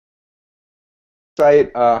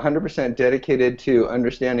Site 100% dedicated to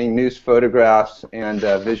understanding news photographs and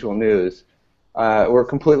visual news. We're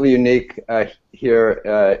completely unique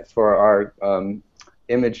here for our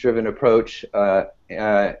image-driven approach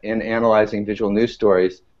in analyzing visual news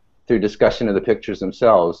stories through discussion of the pictures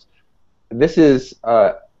themselves. This is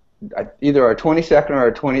either our 22nd or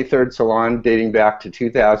our 23rd Salon dating back to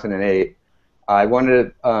 2008. I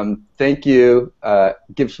wanted to thank you,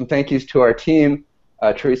 give some thank yous to our team,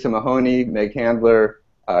 Teresa Mahoney, Meg Handler,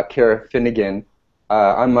 Kara Finnegan.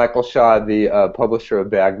 I'm Michael Shaw, the publisher of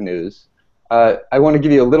BagNews. I want to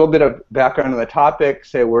give you a little bit of background on the topic,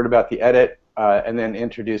 say a word about the edit, and then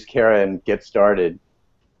introduce Kara and get started.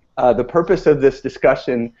 The purpose of this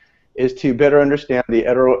discussion is to better understand the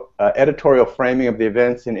editorial framing of the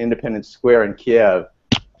events in Independence Square in Kiev.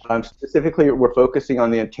 Specifically, we're focusing on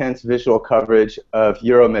the intense visual coverage of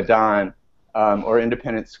Euromaidan, or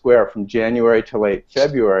Independence Square, from January to late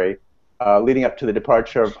February, leading up to the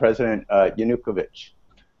departure of President Yanukovych.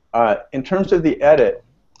 In terms of the edit,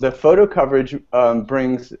 the photo coverage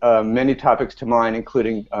brings many topics to mind,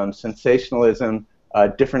 including sensationalism,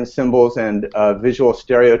 different symbols and visual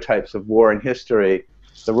stereotypes of war and history,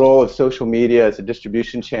 the role of social media as a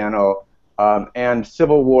distribution channel, and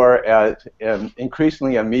civil war as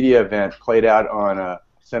increasingly a media event played out on a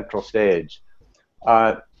central stage.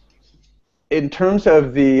 In terms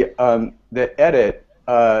of the edit,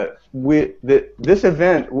 this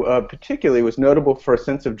event particularly was notable for a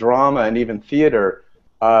sense of drama and even theater.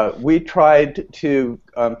 We tried to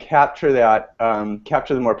capture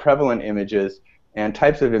the more prevalent images and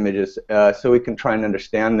types of images so we can try and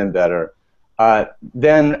understand them better.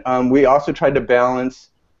 Then we also tried to balance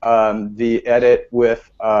the edit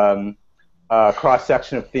with a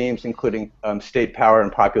cross-section of themes, including state power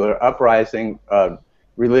and popular uprising,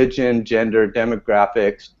 religion, gender,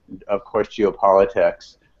 demographics, of course,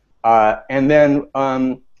 geopolitics. And then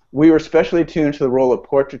we were especially tuned to the role of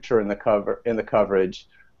portraiture in the coverage,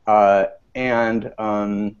 and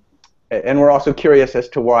we're also curious as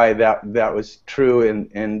to why that was true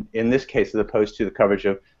in this case, as opposed to the coverage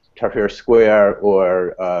of Tahrir Square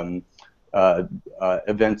or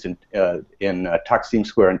events in Taksim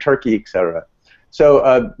Square in Turkey, etc.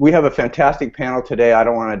 So we have a fantastic panel today. I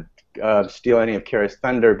don't want to steal any of Kara's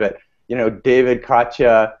thunder, but David,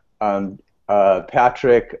 Katya,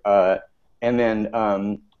 Patrick, and then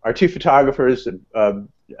our two photographers,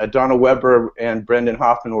 Donald Weber and Brendan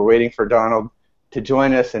Hoffman. We're waiting for Donald to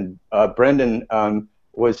join us, and Brendan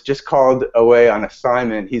was just called away on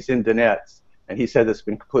assignment. He's in Donetsk, and he said it's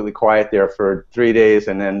been completely quiet there for 3 days,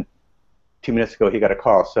 and then 2 minutes ago he got a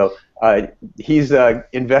call. So he's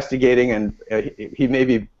investigating, and he may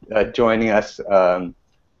be joining us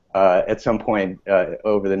at some point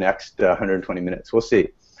over the next 120 minutes. We'll see.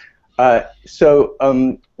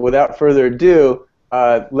 So without further ado,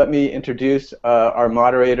 let me introduce our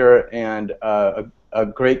moderator and a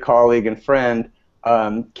great colleague and friend,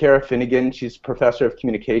 Kara Finnegan. She's professor of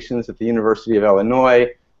communications at the University of Illinois.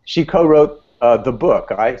 She co-wrote the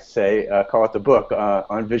book, I say, call it the book,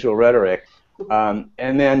 on visual rhetoric.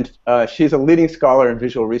 And then she's a leading scholar in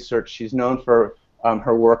visual research. She's known for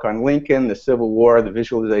her work on Lincoln, the Civil War, the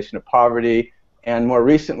visualization of poverty, and more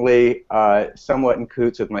recently, somewhat in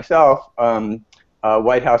cahoots with myself,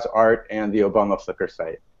 White House art and the Obama Flickr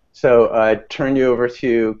site. So I turn you over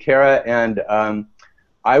to Kara, and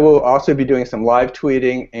I will also be doing some live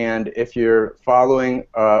tweeting, and if you're following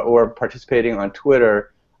or participating on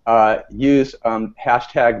Twitter, use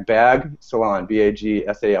hashtag BagSalon,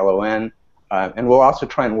 BagSalon, and we'll also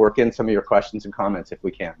try and work in some of your questions and comments if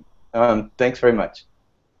we can. Thanks very much.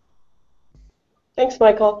 Thanks,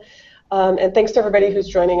 Michael. And thanks to everybody who's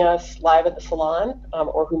joining us live at the Salon,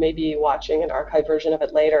 or who may be watching an archived version of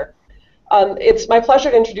it later. It's my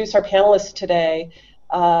pleasure to introduce our panelists today,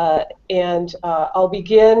 and I'll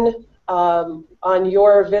begin on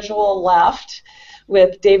your visual left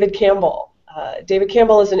with David Campbell. David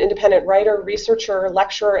Campbell is an independent writer, researcher,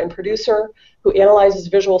 lecturer, and producer who analyzes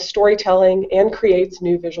visual storytelling and creates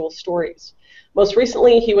new visual stories. Most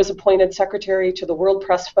recently, he was appointed secretary to the World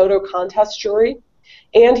Press Photo Contest jury,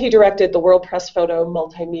 and he directed the World Press Photo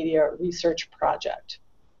Multimedia Research Project.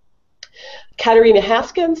 Katerina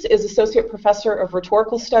Haskins is Associate Professor of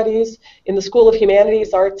Rhetorical Studies in the School of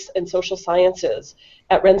Humanities, Arts, and Social Sciences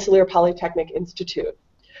at Rensselaer Polytechnic Institute.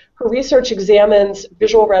 Her research examines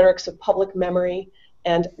visual rhetorics of public memory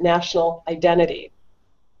and national identity.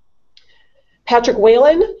 Patrick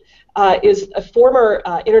Whalen is a former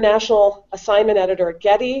international assignment editor at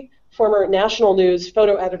Getty, former national news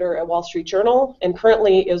photo editor at Wall Street Journal, and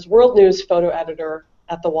currently is world news photo editor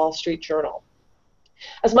at the Wall Street Journal.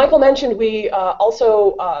 As Michael mentioned, we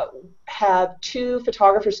also have two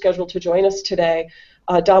photographers scheduled to join us today.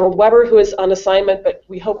 Donald Weber, who is on assignment, but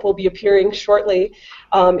we hope will be appearing shortly.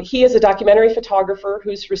 He is a documentary photographer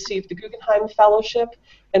who's received the Guggenheim Fellowship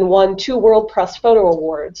and won 2 World Press Photo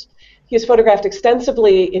Awards. He has photographed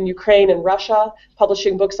extensively in Ukraine and Russia,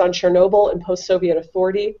 publishing books on Chernobyl and post-Soviet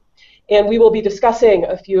authority. And we will be discussing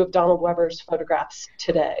a few of Donald Weber's photographs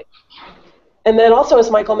today. And then also,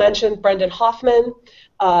 as Michael mentioned, Brendan Hoffman.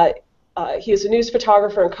 He is a news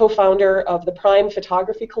photographer and co-founder of the Prime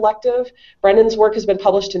Photography Collective. Brendan's work has been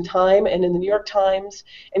published in Time and in the New York Times,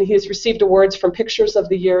 and he has received awards from Pictures of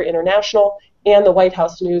the Year International and the White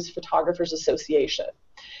House News Photographers Association.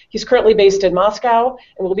 He's currently based in Moscow,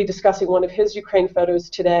 and we'll be discussing one of his Ukraine photos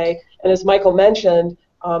today. And as Michael mentioned,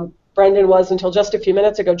 Brendan was, until just a few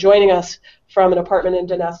minutes ago, joining us from an apartment in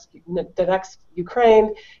Donetsk,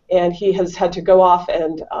 Ukraine, and he has had to go off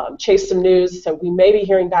and chase some news, so we may be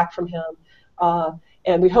hearing back from him.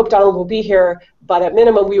 And we hope Donald will be here, but at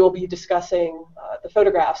minimum we will be discussing the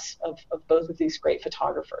photographs of both of these great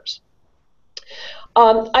photographers.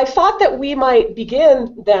 I thought that we might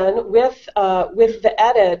begin then with the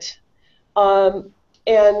edit,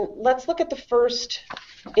 and let's look at the first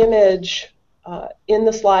image in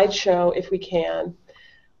the slideshow if we can.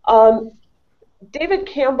 David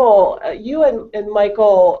Campbell, you and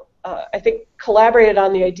Michael, I think, collaborated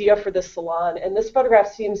on the idea for this salon, and this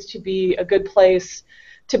photograph seems to be a good place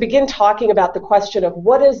to begin talking about the question of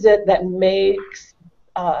what is it that makes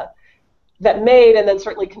that made and then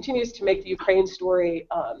certainly continues to make the Ukraine story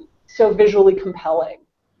so visually compelling.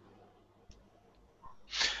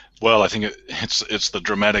 Well, I think it's the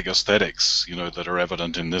dramatic aesthetics, you know, that are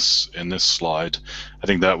evident in this slide. I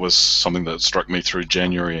think that was something that struck me through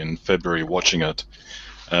January and February watching it.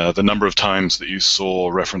 The number of times that you saw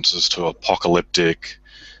references to apocalyptic,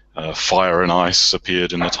 fire and ice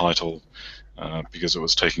appeared in the title, because it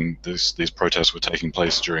was these protests were taking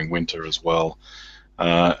place during winter as well.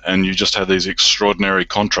 And you just had these extraordinary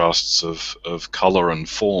contrasts of color and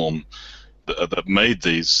form that made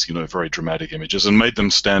these, you know, very dramatic images and made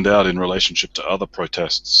them stand out in relationship to other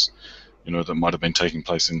protests, you know, that might have been taking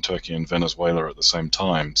place in Turkey and Venezuela at the same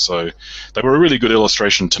time. So they were a really good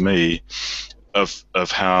illustration to me of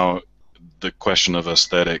how the question of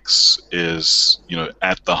aesthetics is, you know,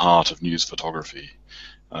 at the heart of news photography.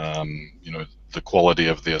 You know, the quality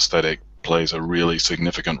of the aesthetic plays a really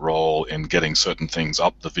significant role in getting certain things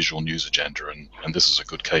up the visual news agenda, and this is a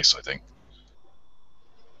good case, I think.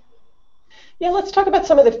 Yeah, let's talk about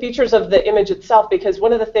some of the features of the image itself, because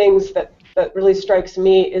one of the things that really strikes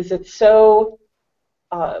me is it's so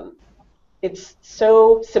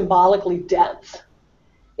symbolically dense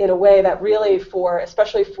in a way that really,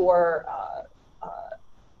 especially for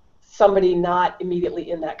somebody not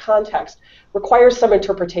immediately in that context, requires some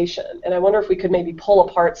interpretation. And I wonder if we could maybe pull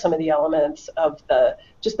apart some of the elements of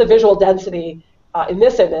just the visual density in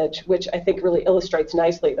this image, which I think really illustrates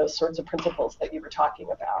nicely those sorts of principles that you were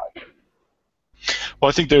talking about. Well,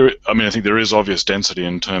 I think there is obvious density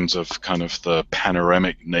in terms of kind of the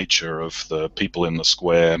panoramic nature of the people in the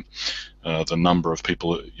square, the number of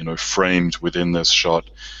people, you know, framed within this shot,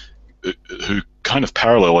 who kind of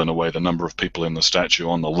parallel in a way the number of people in the statue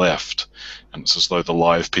on the left, and it's as though the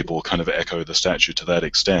live people kind of echo the statue to that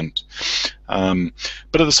extent.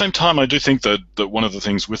 But at the same time, I do think that one of the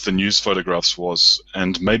things with the news photographs was,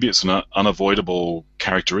 and maybe it's an unavoidable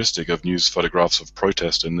characteristic of news photographs of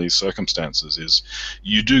protest in these circumstances, is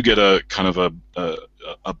you do get a kind of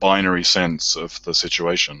a binary sense of the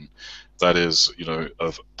situation. That is, you know,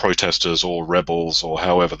 of protesters or rebels or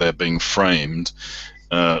however they're being framed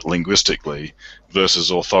linguistically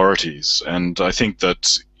versus authorities. And I think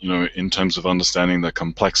that, you know, in terms of understanding the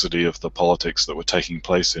complexity of the politics that were taking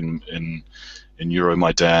place in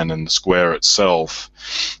Euromaidan and the square itself,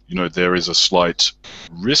 you know, there is a slight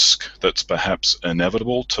risk that's perhaps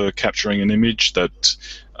inevitable to capturing an image, that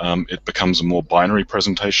it becomes a more binary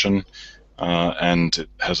presentation, and it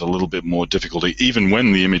has a little bit more difficulty. Even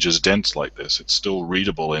when the image is dense like this, it's still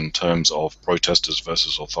readable in terms of protesters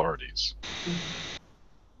versus authorities.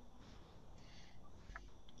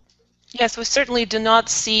 Yes, we certainly do not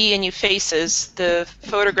see any faces. The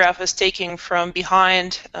photograph is taken from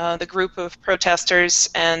behind the group of protesters,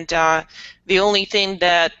 and the only thing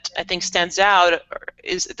that I think stands out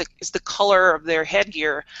is the color of their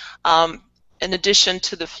headgear, in addition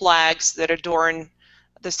to the flags that adorn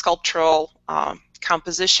the sculptural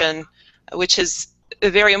composition, which is a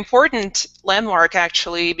very important landmark,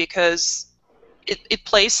 actually, because it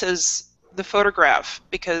places the photograph,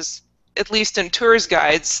 because at least in tourist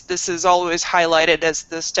guides, this is always highlighted as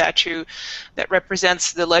the statue that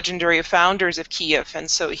represents the legendary founders of Kiev.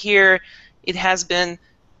 And so here it has been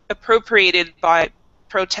appropriated by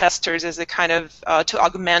protesters as a kind of to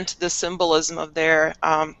augment the symbolism of their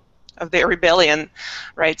rebellion,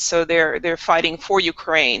 right? So they're fighting for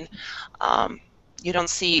Ukraine. You don't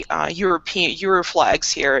see Euro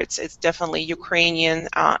flags here. It's definitely Ukrainian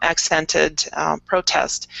accented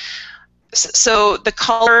protest. So the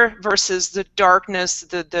color versus the darkness,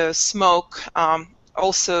 the smoke,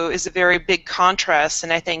 also is a very big contrast,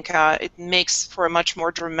 and I think it makes for a much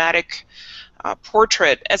more dramatic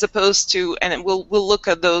portrait, as opposed to, and we'll look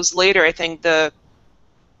at those later. I think the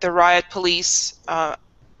riot police are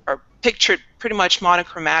pictured pretty much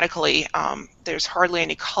monochromatically. There's hardly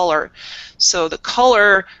any color, so the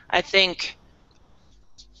color, I think,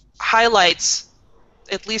 highlights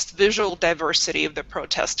at least visual diversity of the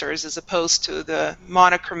protesters as opposed to the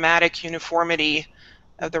monochromatic uniformity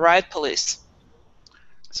of the riot police.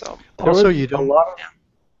 So also, you don't.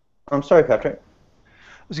 I'm sorry, Patrick.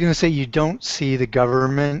 I was going to say, you don't see the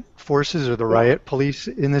government forces or the riot police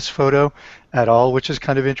in this photo at all, which is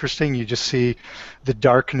kind of interesting. You just see the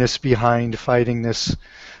darkness behind fighting this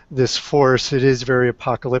force. It is very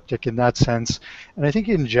apocalyptic in that sense. And I think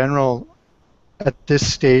in general, at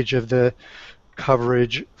this stage of the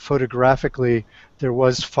coverage photographically, there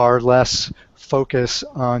was far less focus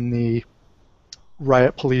on the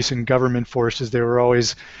riot police and government forces. They were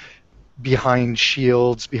always behind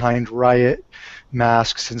shields, behind riot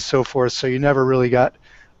masks and so forth, so you never really got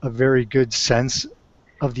a very good sense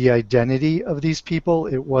of the identity of these people.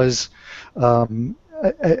 It was,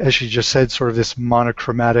 as she just said, sort of this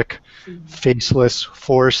monochromatic, faceless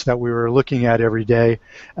force that we were looking at every day,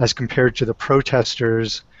 as compared to the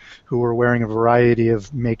protesters who were wearing a variety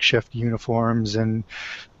of makeshift uniforms and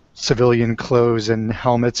civilian clothes and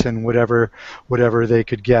helmets and whatever they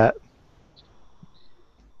could get.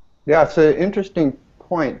 Yeah, it's an interesting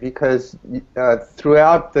point, because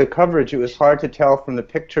throughout the coverage it was hard to tell from the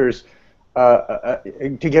pictures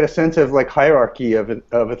to get a sense of like hierarchy of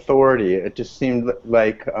authority. It just seemed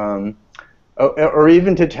like, or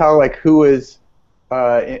even to tell like who is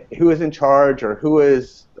in charge, or who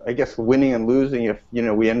is, I guess, winning and losing, if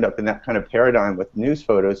we end up in that kind of paradigm with news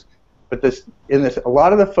photos. But a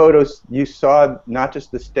lot of the photos you saw not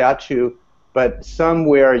just the statue, but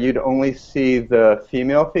somewhere you'd only see the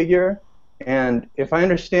female figure. And if I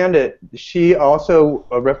understand it, she also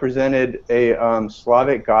represented a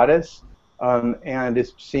Slavic goddess, and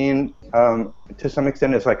is seen to some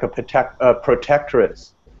extent as like a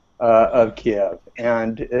protectress of Kiev.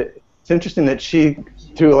 And it's interesting that she,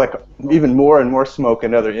 through like even more and more smoke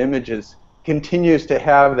and other images, continues to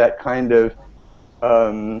have that kind of,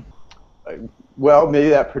 well, maybe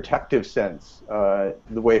that protective sense, the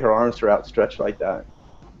way her arms are outstretched like that.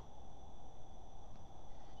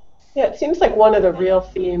 Yeah, it seems like one of the real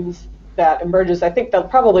themes that emerges, I think that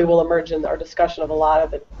probably will emerge in our discussion of a lot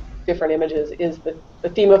of the different images, is the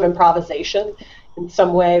theme of improvisation. In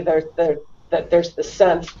some way, that there's the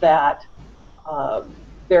sense that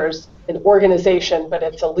there's an organization, but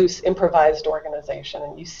it's a loose, improvised organization,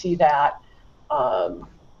 and you see that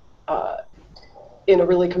in a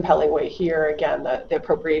really compelling way here. Again, the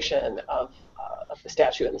appropriation of the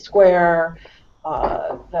statue in the square,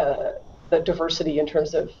 the diversity in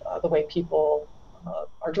terms of the way people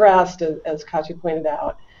are dressed, as Katya pointed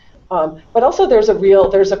out. But also there's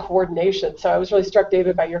a coordination. So I was really struck,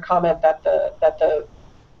 David, by your comment that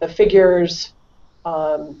the figures,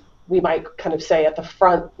 we might kind of say at the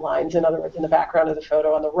front lines, in other words, in the background of the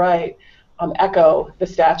photo on the right, echo the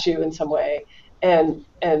statue in some way. And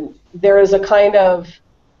there is a kind of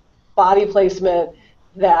body placement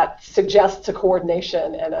that suggests a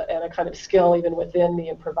coordination and a kind of skill even within the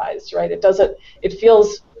improvised, right?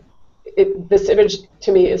 This image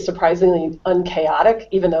to me is surprisingly unchaotic,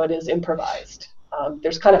 even though it is improvised.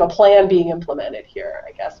 There's kind of a plan being implemented here,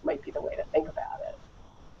 I guess, might be the way to think about it.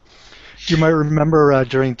 You might remember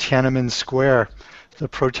during Tiananmen Square, the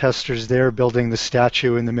protesters there building the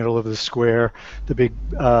statue in the middle of the square, the big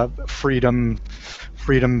freedom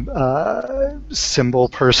symbol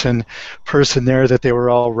person there that they were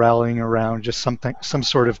all rallying around, just some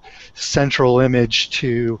sort of central image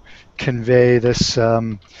to convey this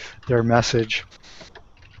their message.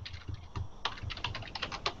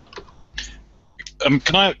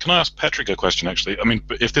 Can I ask Patrick a question, actually? I mean,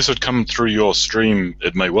 if this had come through your stream,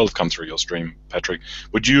 it may well have come through your stream, Patrick.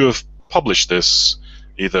 Would you have published this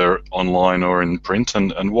either online or in print?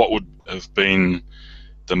 And what would have been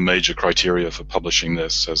the major criteria for publishing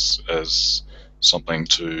this as something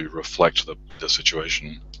to reflect the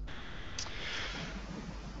situation?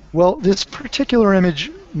 Well, this particular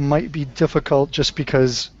image might be difficult just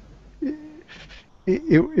because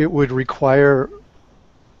it would require,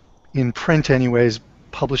 in print anyways,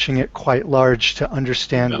 publishing it quite large to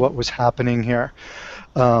understand what was happening here.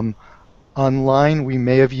 Online, we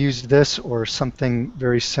may have used this or something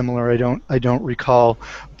very similar. I don't recall,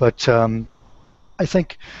 but I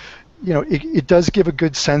think it does give a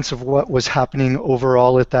good sense of what was happening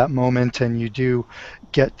overall at that moment, and you do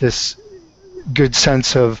get this good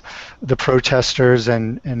sense of the protesters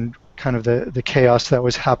and kind of the chaos that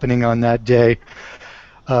was happening on that day.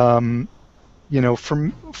 For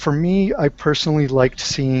me, I personally liked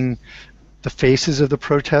seeing the faces of the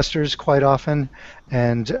protesters quite often,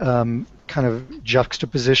 and kind of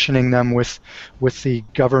juxtapositioning them with the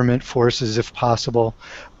government forces if possible.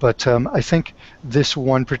 But I think this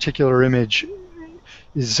one particular image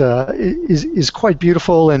is quite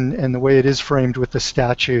beautiful, and the way it is framed with the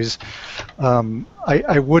statues.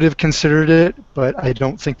 I would have considered it, but I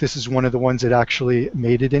don't think this is one of the ones that actually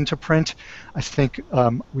made it into print. I think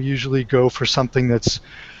we usually go for something that's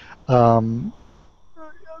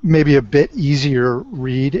maybe a bit easier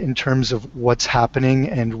read in terms of what's happening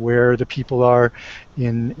and where the people are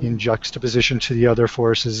in juxtaposition to the other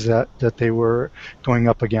forces that they were going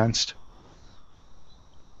up against.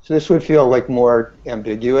 So this would feel like more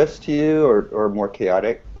ambiguous to you, or more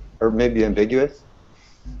chaotic, or maybe ambiguous?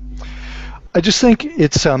 I just think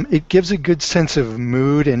it gives a good sense of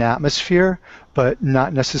mood and atmosphere, but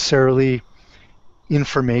not necessarily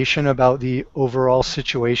information about the overall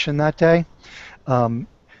situation that day.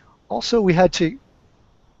 Also, we had to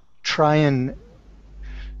try and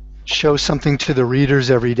show something to the readers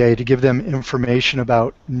every day to give them information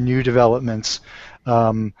about new developments.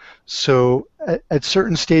 So at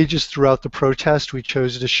certain stages throughout the protest, we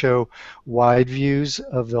chose to show wide views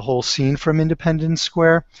of the whole scene from Independence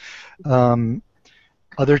Square.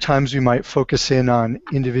 Other times we might focus in on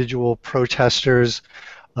individual protesters.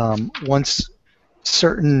 Once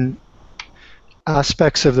certain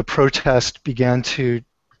aspects of the protest began to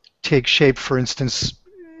take shape, for instance,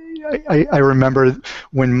 I remember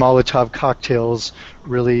when Molotov cocktails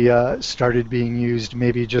really started being used,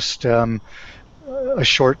 maybe just a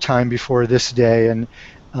short time before this day, and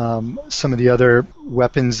some of the other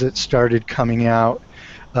weapons that started coming out.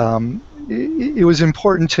 It was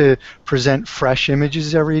important to present fresh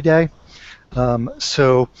images every day,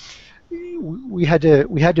 so we had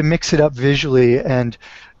to mix it up visually, and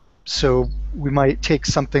so we might take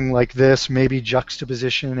something like this, maybe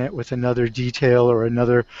juxtaposition it with another detail or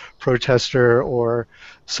another protester or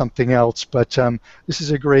something else. But this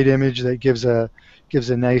is a great image that gives a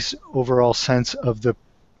nice overall sense of the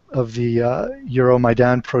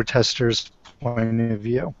Euromaidan protesters' point of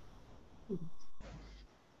view.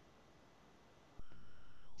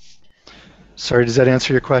 Sorry, does that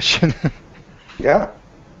answer your question? Yeah.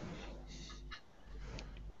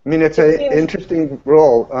 I mean, it's an interesting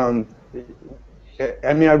role. I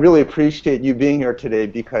mean, I really appreciate you being here today,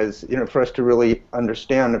 because for us to really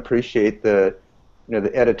understand, appreciate the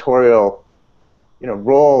the editorial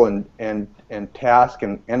role and task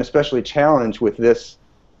and especially challenge with this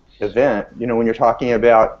event. When you're talking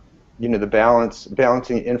about the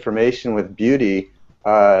balancing information with beauty,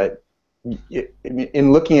 in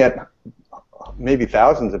looking at maybe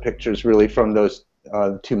thousands of pictures really from those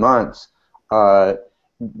 2 months.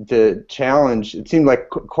 The challenge, it seemed like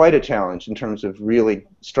quite a challenge in terms of really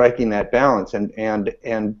striking that balance and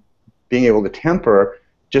being able to temper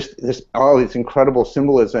just all this incredible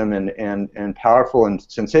symbolism and powerful and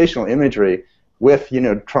sensational imagery with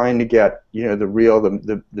trying to get the real,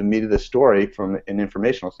 the meat of the story from an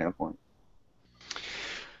informational standpoint.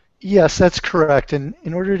 Yes, that's correct. And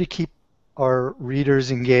in order to keep our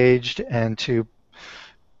readers engaged and to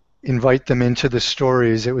invite them into the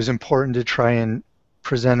stories, it was important to try and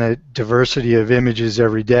present a diversity of images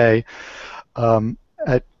every day.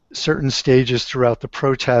 At certain stages throughout the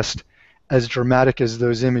protest, as dramatic as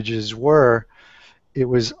those images were, it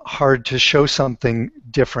was hard to show something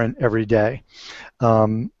different every day.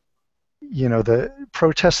 The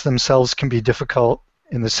protests themselves can be difficult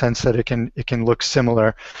in the sense that it can look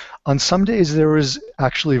similar. On some days there was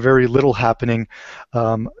actually very little happening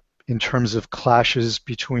in terms of clashes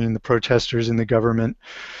between the protesters and the government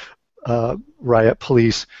riot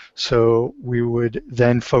police. So we would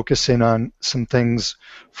then focus in on some things,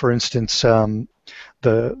 for instance, the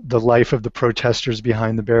life of the protesters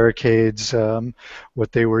behind the barricades,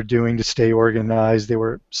 what they were doing to stay organized. They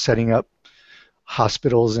were setting up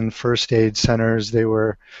hospitals and first aid centers. They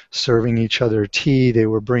were serving each other tea. They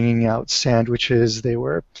were bringing out sandwiches. They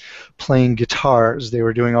were playing guitars. They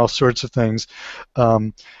were doing all sorts of things.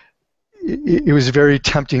 It was very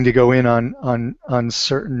tempting to go in on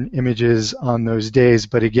certain images on those days,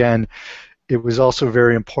 but again, it was also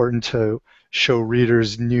very important to show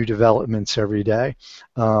readers new developments every day.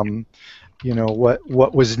 You know,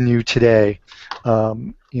 what was new today.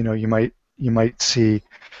 You know, you might see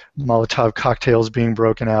Molotov cocktails being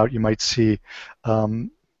broken out. You might see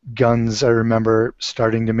guns, I remember,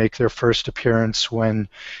 starting to make their first appearance when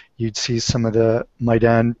you'd see some of the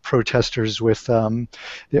Maidan protesters with,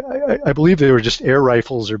 I believe they were just air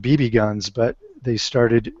rifles or BB guns, but they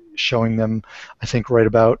started showing them, I think, right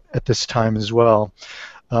about at this time as well.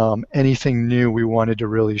 Anything new we wanted to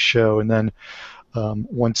really show. And then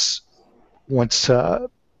once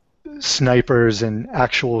snipers and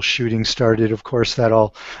actual shooting started, of course, that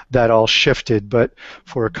all shifted. But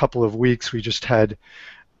for a couple of weeks, we just had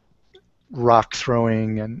rock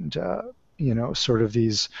throwing and you know, sort of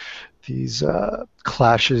these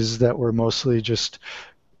clashes that were mostly just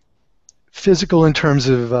physical in terms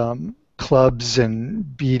of clubs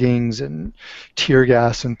and beatings and tear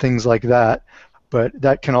gas and things like that. But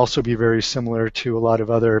that can also be very similar to a lot of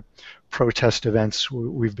other protest events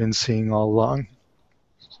we've been seeing all along.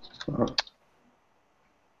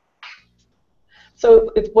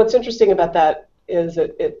 So what's interesting about that is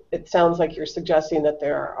it sounds like you're suggesting that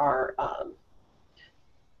there are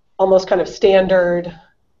almost kind of standard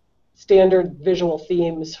visual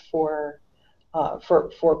themes for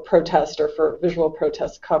protest or for visual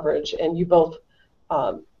protest coverage, and you both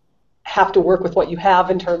have to work with what you have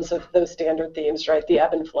in terms of those standard themes, right? The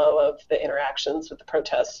ebb and flow of the interactions with the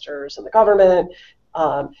protesters and the government,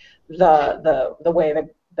 the way that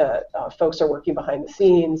the folks are working behind the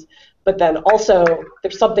scenes, but then also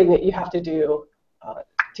there's something that you have to do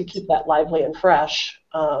to keep that lively and fresh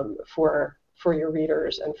for your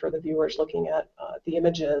readers and for the viewers looking at the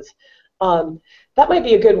images. That might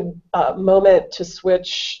be a good moment to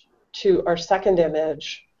switch to our second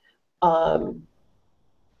image,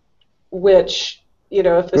 which, you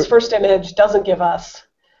know, if this first image doesn't give us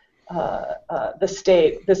the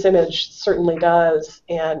state, this image certainly does,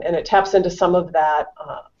 and it taps into some of that,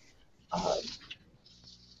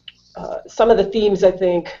 some of the themes, I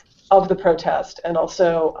think, of the protest, and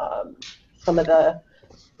also some of the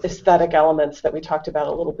aesthetic elements that we talked about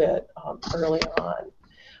a little bit early on.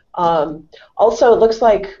 Also, it looks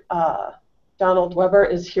like Donald Weber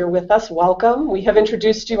is here with us. Welcome. We have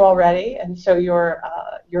introduced you already, and so your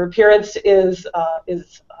appearance is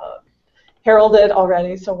heralded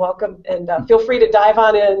already. So welcome, and feel free to dive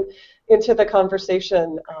on into the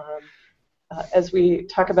conversation as we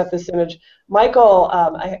talk about this image. Michael,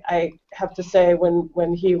 I have to say,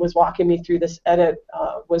 when he was walking me through this edit,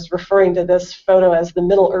 was referring to this photo as the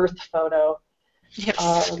Middle Earth photo.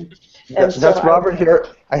 Yes. That's Robert here.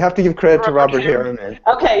 I have to give credit to Robert Harriman.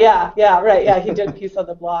 Okay, yeah, right, yeah, he did a piece on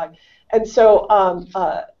the blog. And so,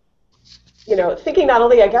 you know, thinking not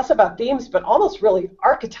only, I guess, about themes, but almost really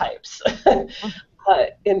archetypes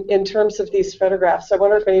in terms of these photographs. I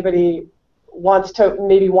wonder if anybody wants to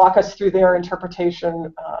maybe walk us through their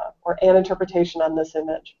interpretation or an interpretation on this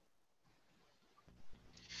image.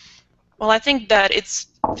 Well, I think that it's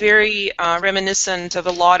very reminiscent of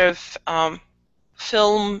a lot of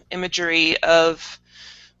film imagery of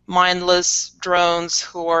mindless drones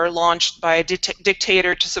who are launched by a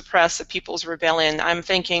dictator to suppress a people's rebellion. I'm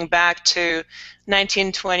thinking back to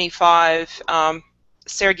 1925,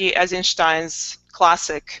 Sergei Eisenstein's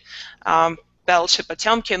classic Battleship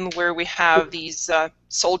Potemkin, where we have these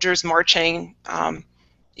soldiers marching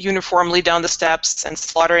uniformly down the steps and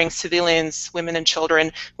slaughtering civilians, women and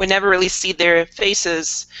children. We never really see their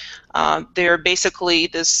faces. They're basically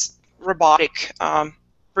this robotic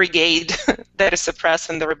brigade that is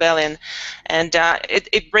suppressing the rebellion, and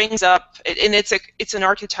it brings up, and it's an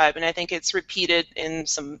archetype, and I think it's repeated in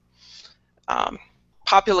some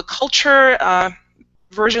popular culture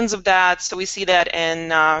versions of that. So we see that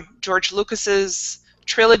in George Lucas's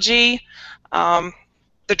trilogy,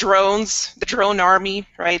 the drone army,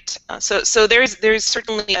 right? So there's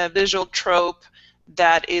certainly a visual trope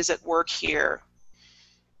that is at work here.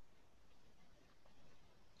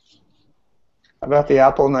 About the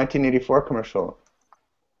Apple 1984 commercial.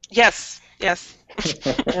 Yes. Yeah.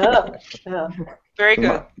 Very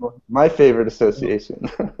good. My favorite association.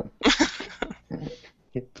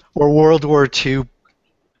 Or World War II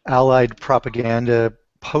Allied propaganda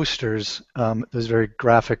posters, those very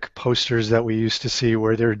graphic posters that we used to see,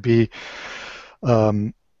 where there'd be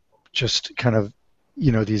just kind of,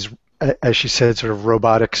 you know, these, as she said, sort of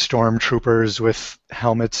robotic stormtroopers with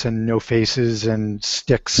helmets and no faces and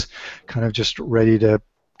sticks, kind of just ready to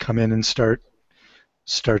come in and start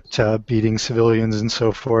beating civilians and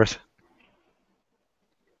so forth.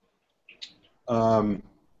 Yeah,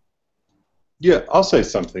 I'll say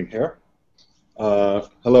something here.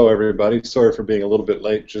 Hello, everybody. Sorry for being a little bit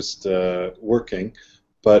late, just working.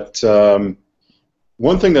 But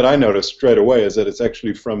one thing that I noticed straight away is that it's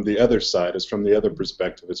actually from the other side. It's from the other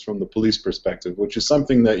perspective. It's from the police perspective, which is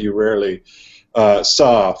something that you rarely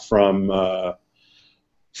saw from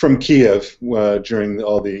Kiev during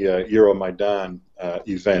all the Euromaidan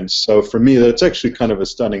events. So for me, that's actually kind of a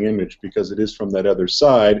stunning image because it is from that other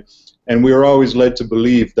side. And we were always led to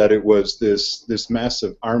believe that it was this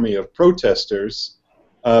massive army of protesters.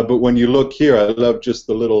 But when you look here, I love just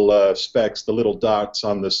the little specks, the little dots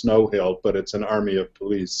on the snow hill, but it's an army of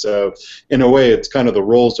police. So in a way, it's kind of the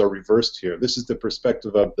roles are reversed here. This is the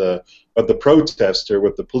perspective of the protester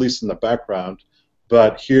with the police in the background.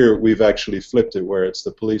 But here we've actually flipped it where it's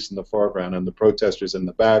the police in the foreground and the protesters in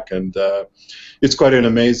the back. And it's quite an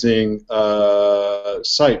amazing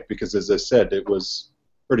sight because, as I said, it was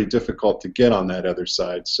pretty difficult to get on that other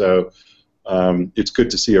side. So it's good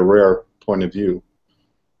to see a rare point of view.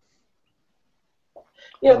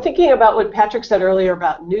 You know, thinking about what Patrick said earlier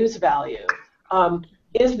about news value,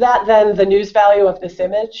 is that then the news value of this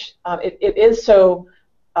image? It is so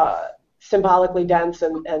symbolically dense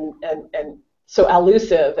and so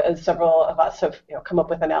elusive, as several of us have come up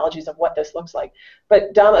with analogies of what this looks like.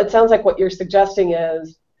 But Dom, it sounds like what you're suggesting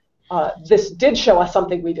is this did show us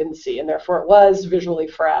something we didn't see, and therefore it was visually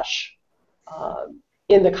fresh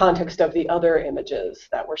in the context of the other images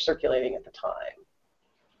that were circulating at the time.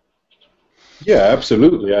 Yeah,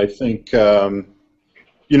 absolutely. I think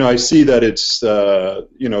I see that it's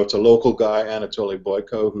it's a local guy, Anatoly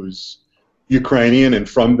Boyko, who's Ukrainian and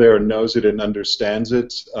from there knows it and understands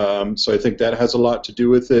it. So I think that has a lot to do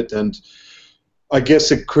with it. And I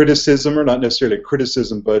guess a criticism, or not necessarily a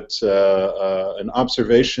criticism, but an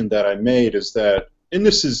observation that I made is that, and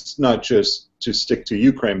this is not just to stick to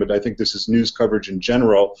Ukraine, but I think this is news coverage in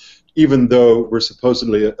general. Even though we're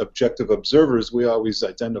supposedly objective observers, we always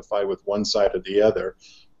identify with one side or the other.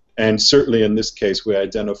 And certainly in this case, we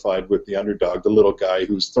identified with the underdog, the little guy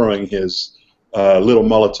who's throwing his little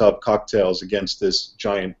Molotov cocktails against this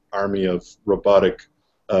giant army of robotic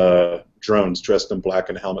drones dressed in black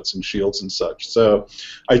and helmets and shields and such. So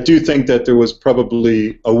I do think that there was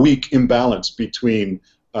probably a weak imbalance between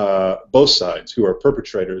both sides who are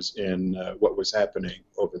perpetrators in what was happening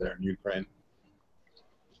over there in Ukraine.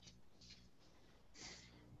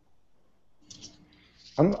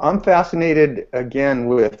 I'm fascinated again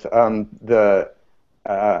with how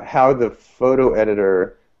the photo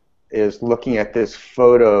editor is looking at this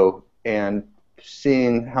photo and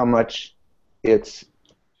seeing how much it's,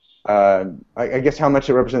 I guess, how much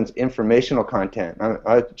it represents informational content.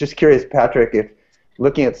 I'm just curious, Patrick, if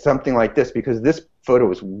looking at something like this, because this photo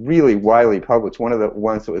was really widely published, one of the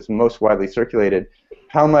ones that was most widely circulated,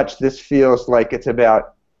 how much this feels like it's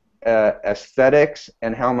about aesthetics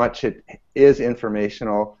and how much it is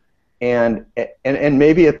informational, and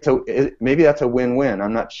maybe maybe that's a win-win.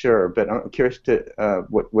 I'm not sure, but I'm curious to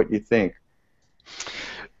what you think.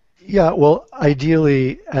 Yeah, well,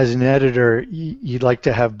 ideally, as an editor, you'd like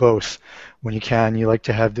to have both when you can. You like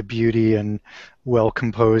to have the beauty and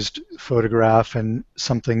well-composed photograph and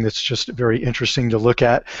something that's just very interesting to look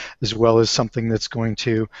at, as well as something that's going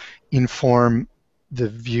to inform the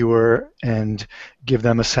viewer and give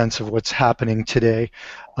them a sense of what's happening today.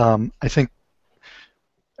 I think,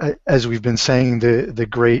 as we've been saying, the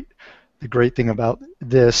great thing about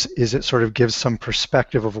this is it sort of gives some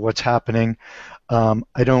perspective of what's happening.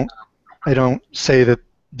 I don't say that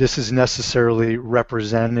this is necessarily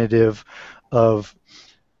representative of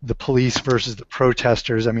the police versus the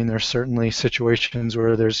protesters. I mean, there's certainly situations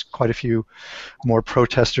where there's quite a few more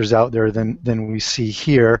protesters out there than we see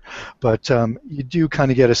here, but you do kind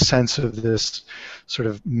of get a sense of this sort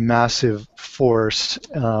of massive force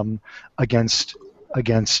against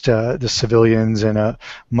the civilians and a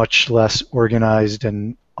much less organized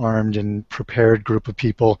and armed and prepared group of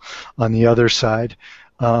people on the other side.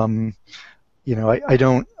 I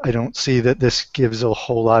don't see that this gives a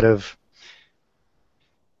whole lot of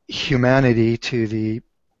humanity to the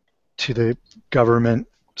government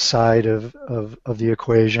side of the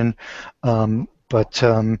equation, but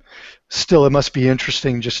still, it must be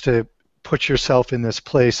interesting just to put yourself in this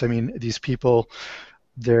place. I mean, these people,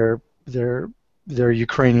 they're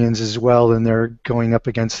Ukrainians as well, and they're going up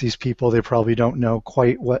against these people. They probably don't know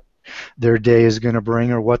quite what their day is going to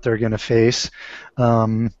bring or what they're going to face,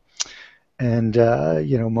 and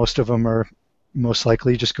most of them are most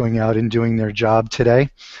likely just going out and doing their job today.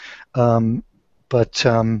 I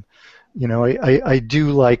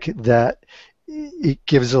do like that it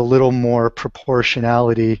gives a little more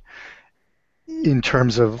proportionality in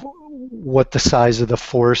terms of what the size of the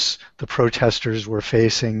force the protesters were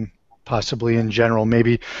facing possibly in general.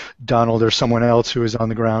 Maybe Donald or someone else who is on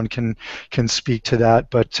the ground can speak to that.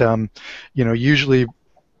 But you know, usually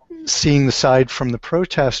seeing the side from the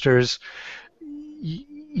protesters,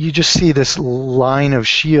 you just see this line of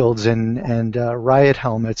shields and riot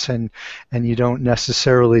helmets, and you don't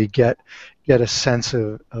necessarily get a sense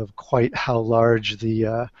of quite how large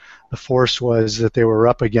the force was that they were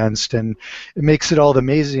up against. And it makes it all the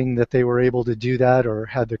amazing that they were able to do that, or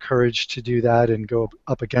had the courage to do that and go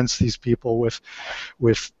up against these people with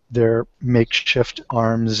their makeshift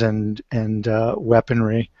arms and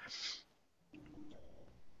weaponry.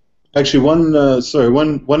 Actually,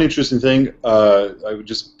 one interesting thing I would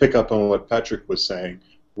just pick up on what Patrick was saying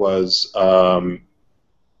was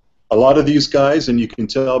a lot of these guys, and you can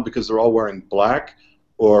tell because they're all wearing black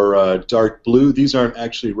or dark blue, these aren't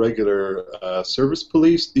actually regular service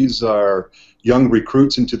police. These are young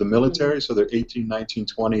recruits into the military, so they're 18, 19,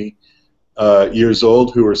 20 years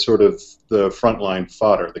old, who are sort of the frontline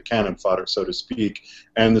fodder, the cannon fodder, so to speak.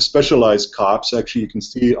 And the specialized cops, actually, you can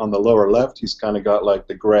see on the lower left, he's kind of got like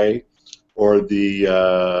the gray or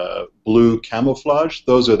the blue camouflage.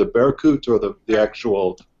 Those are the Berkut, or the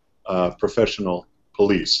actual professional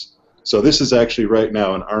police. So this is actually right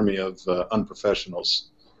now an army of unprofessionals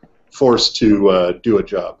forced to do a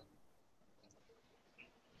job.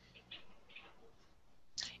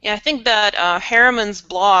 Yeah, I think that Harriman's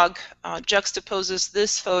blog juxtaposes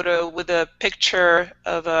this photo with a picture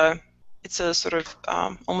of it's a sort of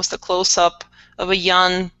almost a close-up of a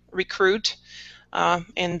young recruit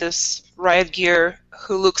in this riot gear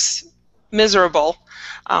who looks miserable.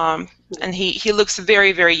 And he looks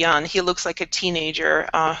very, very young. He looks like a teenager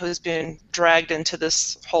who's been dragged into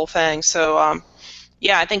this whole thing. So,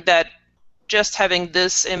 yeah, I think that just having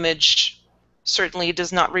this image certainly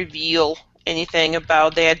does not reveal anything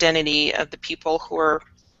about the identity of the people who are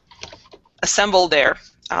assembled there.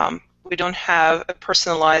 We don't have a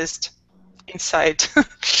personalized insight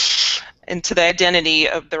into the identity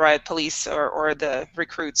of the riot police or the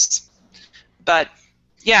recruits. But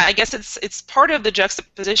yeah, I guess it's part of the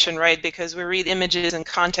juxtaposition, right? Because we read images in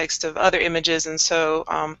context of other images, and so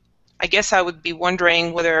I guess I would be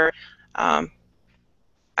wondering whether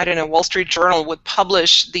I don't know, Wall Street Journal would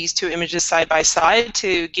publish these two images side by side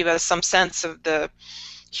to give us some sense of the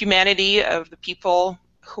humanity of the people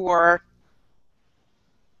who are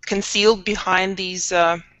concealed behind these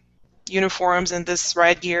uniforms and this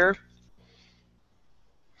riot gear.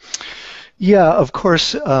 Yeah, of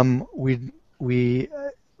course, we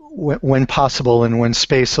when possible and when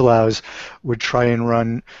space allows, would try and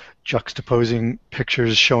run juxtaposing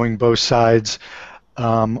pictures showing both sides,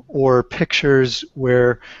 or pictures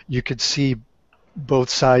where you could see both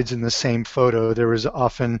sides in the same photo. There was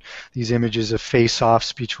often these images of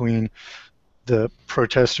face-offs between the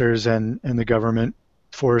protesters and the government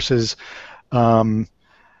forces.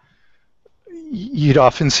 You'd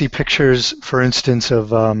often see pictures, for instance,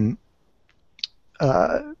 of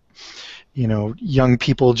you know, young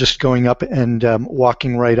people just going up and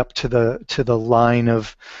walking right up to the line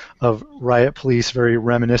of riot police, very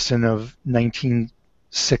reminiscent of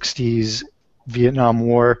 1960s Vietnam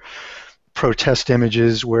War protest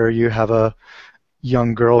images, where you have a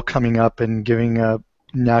young girl coming up and giving a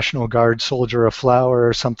National Guard soldier a flower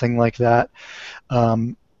or something like that.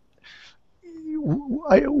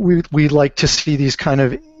 We like to see these kind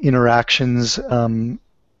of interactions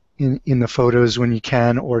in the photos when you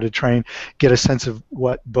can, or to try and get a sense of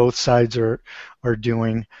what both sides are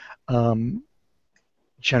doing.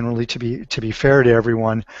 Generally, to be fair to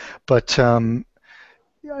everyone, but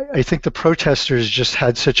I think the protesters just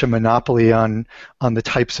had such a monopoly on the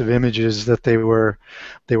types of images that they were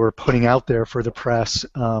putting out there for the press.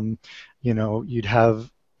 You know, you'd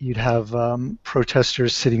have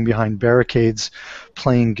protesters sitting behind barricades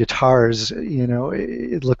playing guitars. You know,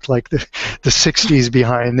 it looked like the 60s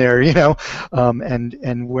behind there, you know,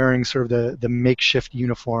 and wearing sort of the makeshift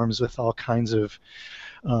uniforms with all kinds of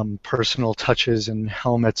personal touches and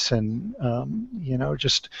helmets and you know,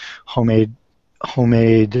 just homemade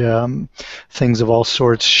things of all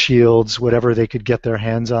sorts, shields, whatever they could get their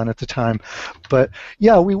hands on at the time. But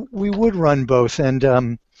yeah, we would run both,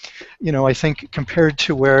 and you know, I think compared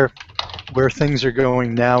to where things are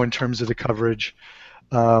going now in terms of the coverage,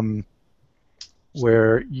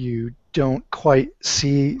 where you don't quite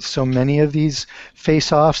see so many of these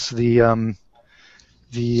face-offs, the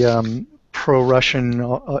pro-Russian,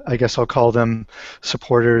 I guess I'll call them,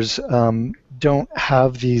 supporters, don't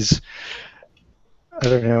have these I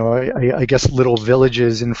don't know, I guess little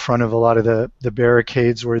villages in front of a lot of the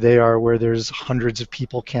barricades where they are, where there's hundreds of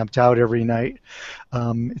people camped out every night.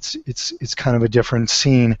 It's kind of a different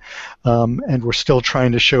scene, and we're still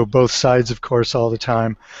trying to show both sides, of course, all the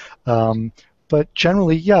time. But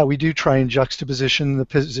generally, yeah, we do try and juxtaposition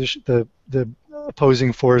the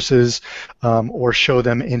opposing forces, or show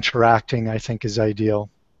them interacting. I think is ideal.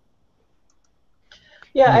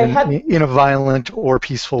 Yeah, in a violent or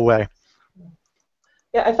peaceful way.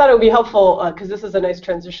 Yeah, I thought it would be helpful, because this is a nice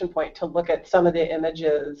transition point, to look at some of the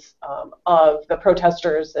images of the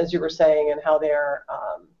protesters, as you were saying, and how they're,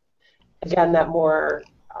 again, that more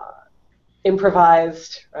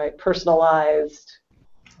improvised, right, personalized,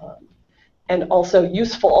 and also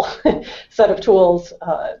useful set of tools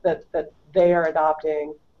that they are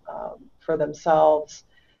adopting for themselves.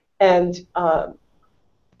 And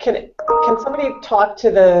can somebody talk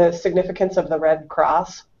to the significance of the Red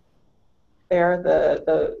Cross there,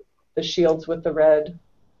 the shields with the red,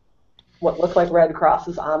 what look like red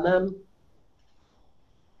crosses on them?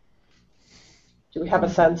 Do we have a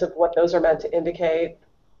sense of what those are meant to indicate?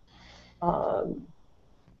 Well,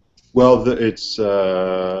 it's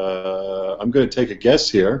I'm going to take a guess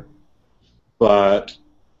here, but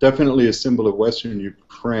definitely a symbol of Western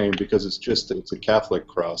Ukraine, because it's a Catholic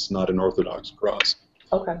cross, not an Orthodox cross.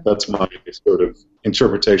 Okay. That's my sort of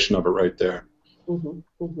interpretation of it right there. Mm-hmm.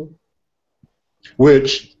 Mm-hmm.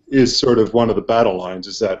 Which is sort of one of the battle lines,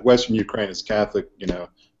 is that Western Ukraine is Catholic, the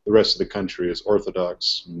rest of the country is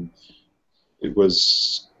Orthodox. And it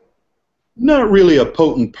was not really a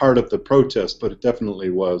potent part of the protest, but it definitely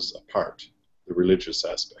was a part, the religious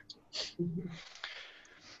aspect.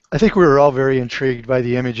 I think we were all very intrigued by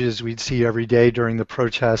the images we'd see every day during the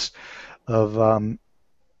protest of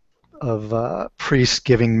priests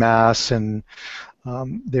giving mass, and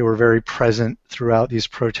they were very present throughout these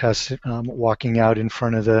protests, walking out in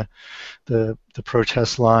front of the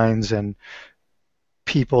protest lines, and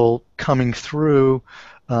people coming through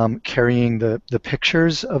carrying the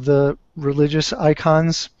pictures of the religious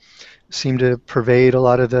icons seemed to pervade a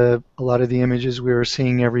lot of the images we were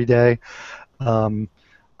seeing every day. I'm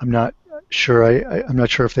not sure. I'm not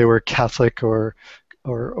sure if they were Catholic or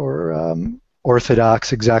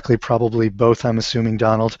Orthodox exactly. Probably both, I'm assuming,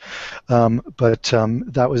 Donald. But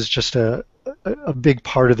that was just a big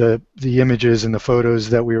part of the images and the photos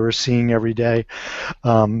that we were seeing every day.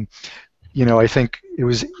 I think it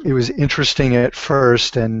was interesting at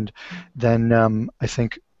first, and then I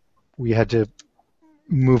think we had to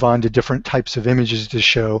move on to different types of images to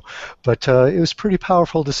show. But it was pretty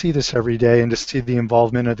powerful to see this every day and to see the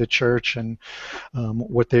involvement of the church and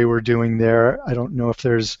what they were doing there. I don't know if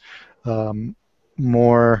there's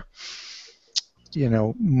more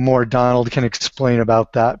Donald can explain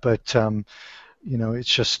about that, but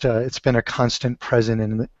it's just it's been a constant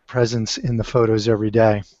presence in the photos every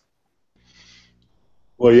day.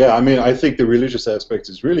 Well, yeah, I mean, I think the religious aspect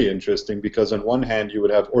is really interesting, because on one hand you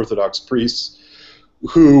would have Orthodox priests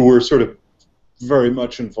who were sort of very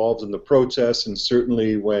much involved in the protests, and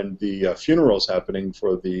certainly when the funerals happening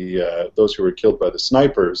for those who were killed by the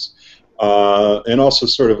snipers, and also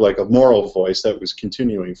sort of like a moral voice that was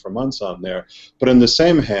continuing for months on there. But on the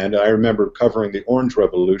same hand, I remember covering the Orange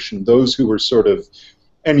Revolution, those who were sort of,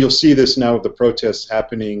 and you'll see this now with the protests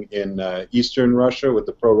happening in eastern Russia with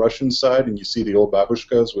the pro-Russian side, and you see the old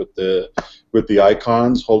babushkas with the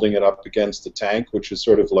icons holding it up against the tank, which is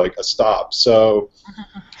sort of like a stop. So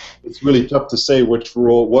it's really tough to say what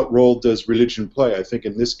role does religion play. I think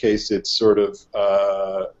in this case it's sort of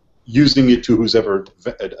using it to whose ever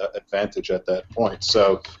advantage at that point.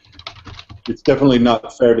 So it's definitely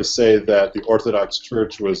not fair to say that the Orthodox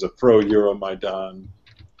Church was a pro-Euromaidan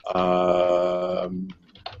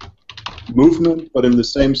movement, but in the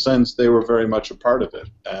same sense they were very much a part of it.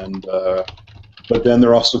 And but then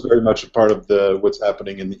they're also very much a part of what's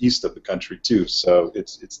happening in the east of the country too. So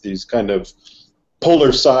it's these kind of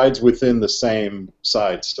polar sides within the same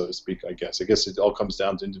side, so to speak, I guess. I guess it all comes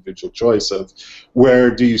down to individual choice of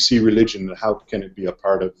where do you see religion and how can it be a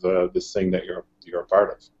part of this thing that you're a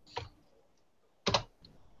part of.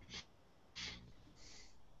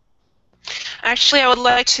 Actually, I would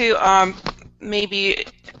like to maybe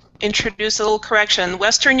introduce a little correction.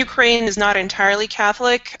 Western Ukraine is not entirely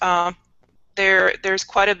Catholic. There's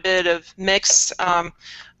quite a bit of mix. I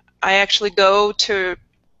actually go to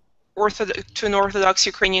an Orthodox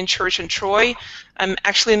Ukrainian church in Troy. I'm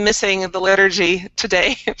actually missing the liturgy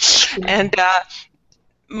today. And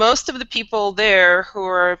most of the people there who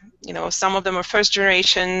are, some of them are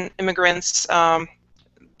first-generation immigrants,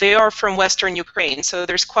 they are from Western Ukraine. So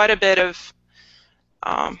there's quite a bit of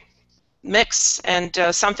mix, and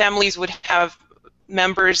some families would have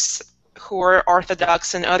members who are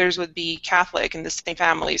Orthodox and others would be Catholic in the same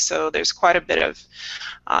family. So there's quite a bit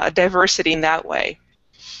of diversity in that way.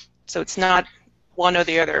 So it's not one or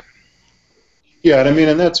the other. Yeah, and I mean,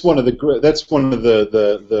 and that's one of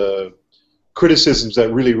the criticisms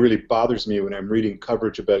that really bothers me when I'm reading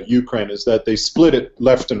coverage about Ukraine, is that they split it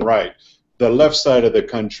left and right. The left side of the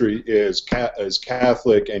country is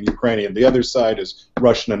Catholic and Ukrainian. The other side is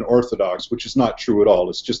Russian and Orthodox, which is not true at all.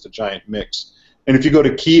 It's just a giant mix. And if you go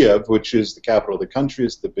to Kiev, which is the capital of the country,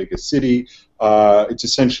 it's the biggest city, it's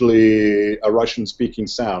essentially a Russian-speaking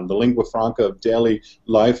sound. The lingua franca of daily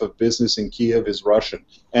life, of business in Kiev is Russian.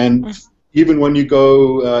 And even when you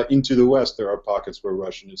go into the West, there are pockets where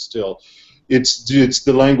Russian is still. It's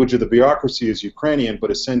the language of the bureaucracy is Ukrainian, but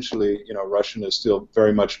essentially, you know, Russian is still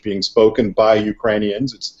very much being spoken by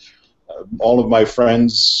Ukrainians. It's all of my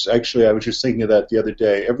friends. Actually, I was just thinking of that the other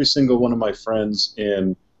day. Every single one of my friends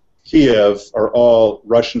in Kiev are all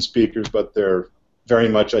Russian speakers, but they're very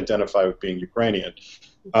much identify with being Ukrainian.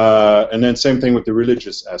 And then same thing with the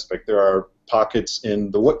religious aspect. There are pockets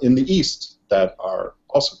in the East that are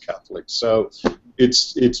also Catholic. So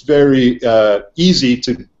it's very easy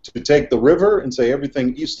to take the river and say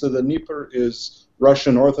everything east of the Dnieper is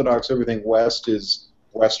Russian Orthodox, everything west is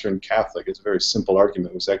Western Catholic. It's a very simple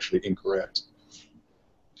argument. It was actually incorrect.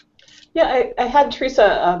 Yeah, I had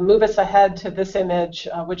Teresa move us ahead to this image,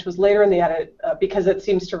 which was later in the edit, because it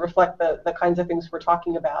seems to reflect the kinds of things we're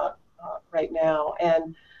talking about right now.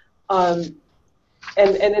 And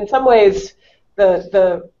in some ways,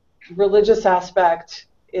 the religious aspect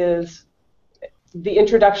is the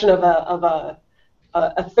introduction of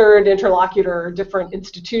a third interlocutor, or different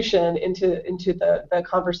institution into the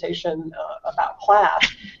conversation about class.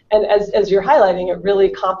 And as you're highlighting, it really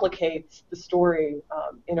complicates the story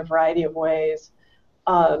in a variety of ways.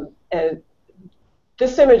 And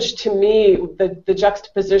this image, to me, the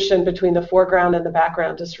juxtaposition between the foreground and the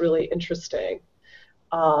background is really interesting.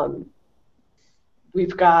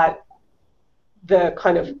 We've got the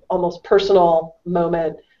kind of almost personal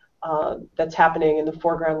moment that's happening in the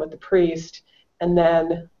foreground with the priest. And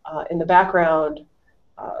then in the background,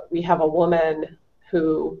 we have a woman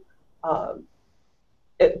who,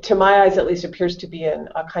 to my eyes at least, appears to be in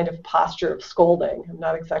a kind of posture of scolding. I'm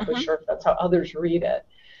not exactly sure if that's how others read it.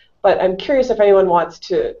 But I'm curious if anyone wants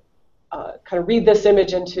to kind of read this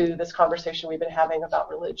image into this conversation we've been having about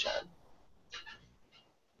religion.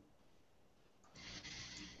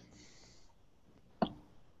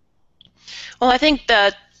 Well, I think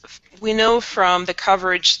that we know from the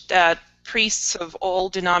coverage that priests of all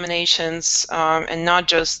denominations, and not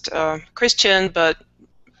just Christian, but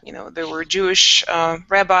you know, there were Jewish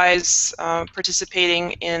rabbis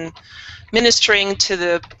participating in ministering to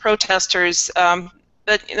the protesters.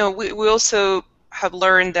 But you know, we also have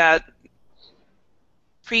learned that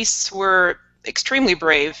priests were extremely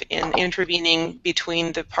brave in intervening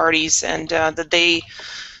between the parties, and that they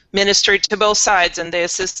ministered to both sides, and they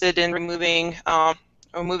assisted in removing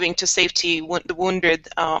or moving to safety the wounded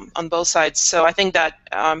on both sides. So I think that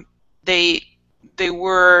they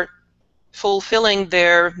were fulfilling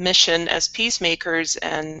their mission as peacemakers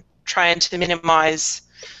and trying to minimize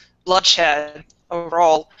bloodshed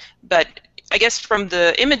overall. But I guess from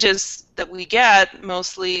the images that we get,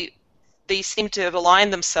 mostly they seem to have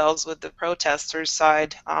aligned themselves with the protesters'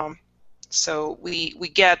 side. So we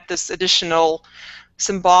get this additional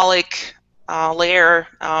symbolic layer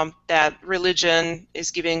that religion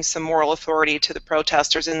is giving some moral authority to the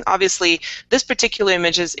protesters. And obviously this particular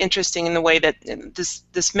image is interesting in the way that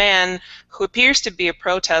this man who appears to be a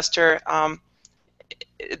protester,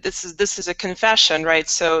 this is a confession, right?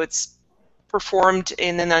 So it's performed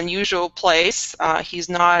in an unusual place. He's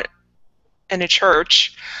not in a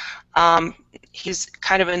church. He's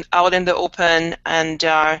kind of out in the open, and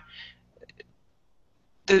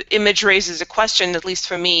the image raises a question, at least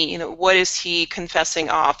for me, you know, what is he confessing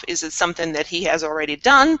off? Is it something that he has already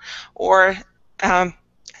done, or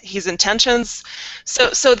his intentions?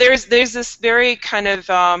 So there's this very kind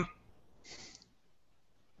of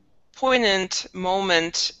poignant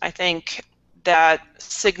moment, I think, that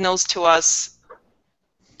signals to us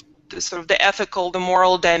the sort of the ethical, the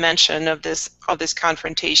moral dimension of this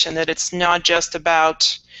confrontation. That it's not just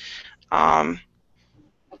about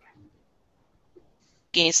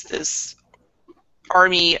against this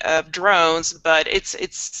army of drones, but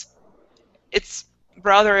it's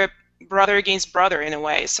brother against brother in a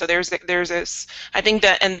way. So there's this, I think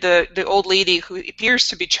that, and the old lady who appears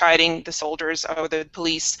to be chiding the soldiers or the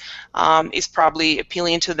police is probably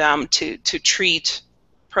appealing to them to treat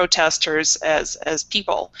protesters as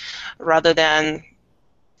people rather than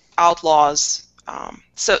outlaws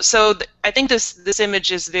I think this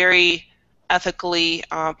image is very ethically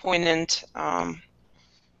poignant, and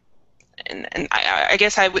I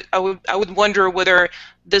guess I would wonder whether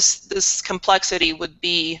this complexity would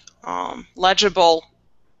be legible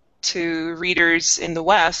to readers in the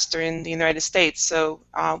West or in the United States. So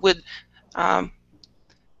would a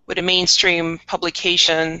mainstream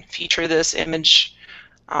publication feature this image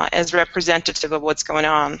as representative of what's going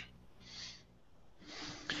on?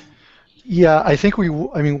 Yeah, I think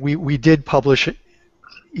we did publish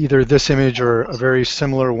either this image or a very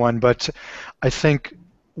similar one, but I think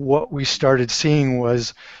what we started seeing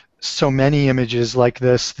was so many images like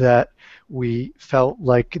this that we felt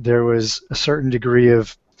like there was a certain degree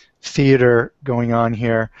of theater going on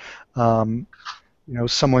here. You know,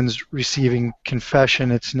 someone's receiving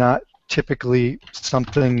confession. It's not typically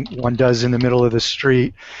something one does in the middle of the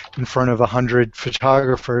street in front of 100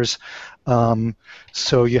 photographers.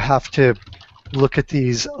 So you have to look at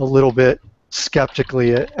these a little bit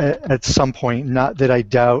skeptically at some point. Not that I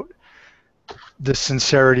doubt the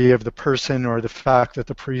sincerity of the person or the fact that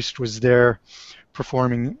the priest was there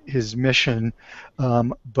performing his mission,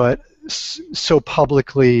 but so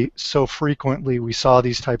publicly, so frequently we saw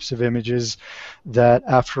these types of images that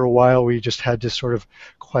after a while we just had to sort of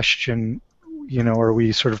question, you know, are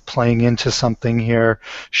we sort of playing into something here,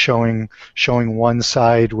 showing one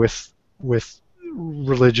side with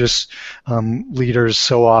religious leaders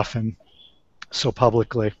so often, so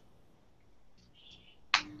publicly.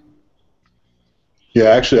 Yeah,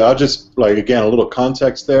 actually, I'll just, like, again, a little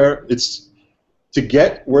context there. It's to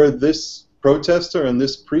get where this protester and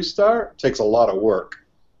this priest are takes a lot of work,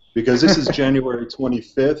 because this is January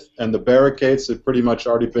 25th, and the barricades have pretty much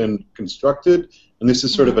already been constructed, and this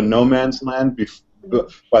is sort of a no man's land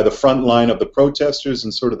by the front line of the protesters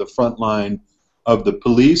and sort of the front line of the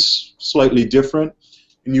police, slightly different,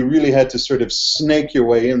 and you really had to sort of snake your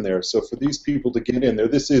way in there. So for these people to get in there,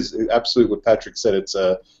 this is absolutely what Patrick said. It's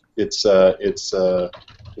a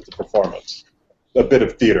performance, a bit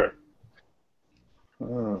of theater.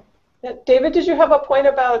 Oh. Yeah, David, did you have a point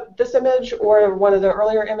about this image or one of the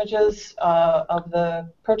earlier images of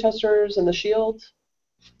the protesters and the shields?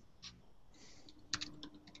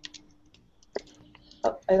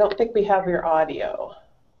 Oh, I don't think we have your audio.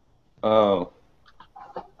 Oh.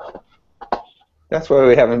 That's why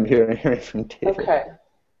we haven't been hearing from David. Okay.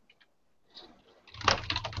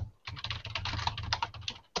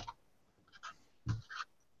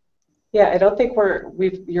 Yeah, I don't think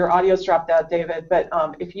your audio's dropped out, David, but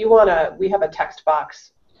if you want to, we have a text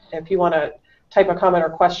box. If you want to type a comment or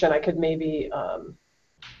question, I could maybe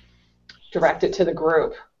direct it to the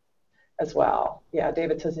group as well. Yeah,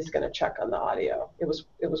 David says he's going to check on the audio. It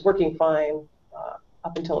was working fine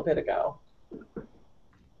up until a bit ago.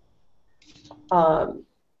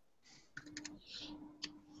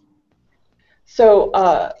 So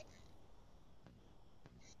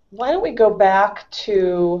why don't we go back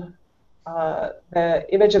to the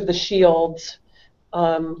image of the shields,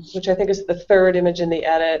 which I think is the third image in the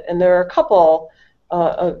edit, and there are a couple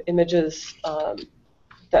of images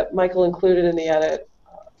that Michael included in the edit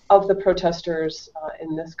of the protesters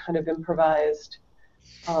in this kind of improvised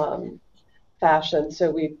fashion. So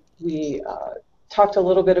we talked a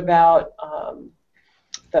little bit about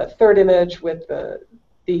the third image with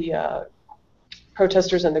the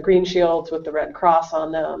protesters in the green shields with the red cross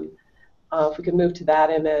on them. If we could move to that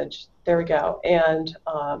image, there we go, and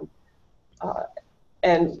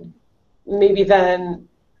maybe then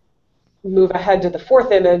move ahead to the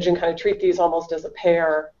fourth image and kind of treat these almost as a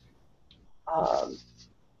pair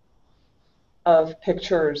of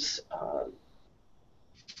pictures.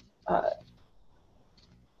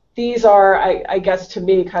 These are, I guess, to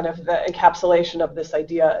me, kind of the encapsulation of this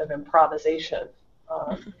idea of improvisation,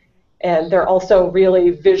 and they're also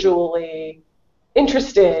really visually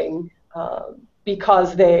interesting.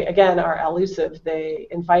 Because they, again, are elusive. They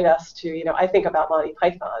invite us to, you know, I think about Monty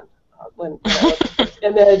Python when I look at this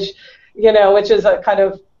image, you know, which is a kind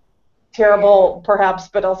of terrible, perhaps,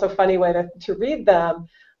 but also funny way to read them.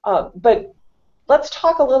 But let's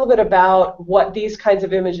talk a little bit about what these kinds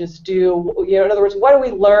of images do. You know, in other words, what do we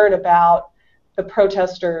learn about the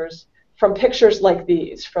protesters from pictures like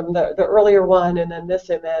these, from the earlier one and then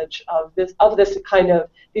this image of these kind of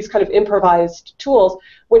improvised tools,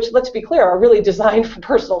 which, let's be clear, are really designed for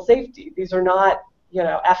personal safety. These are not, you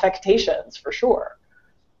know, affectations for sure.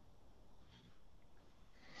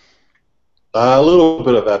 A little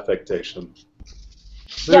bit of affectation.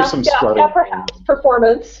 There's some strutting. Yeah, perhaps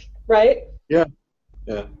performance, right? Yeah,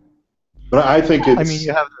 yeah. But I think it's, I mean,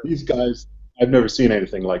 you have these guys, I've never seen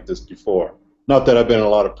anything like this before. not that I've been in a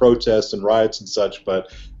lot of protests and riots and such, but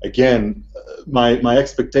again, my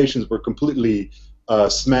expectations were completely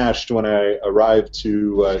smashed when I arrived to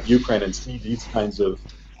Ukraine and see these kinds of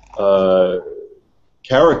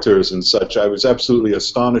characters and such. I was absolutely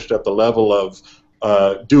astonished at the level of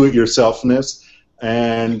do-it-yourselfness,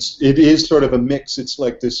 and it is sort of a mix. It's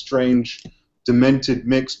like this strange, demented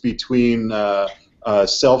mix between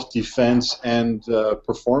self-defense and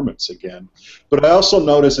performance again. But I also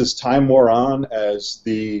noticed as time wore on, as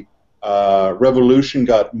the revolution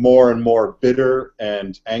got more and more bitter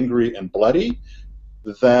and angry and bloody,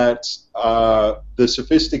 that the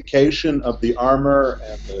sophistication of the armor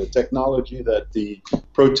and the technology that the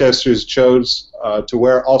protesters chose to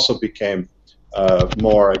wear also became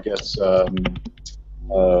more, I guess,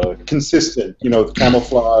 consistent. You know, the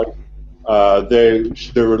camouflage.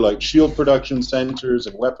 There were like shield production centers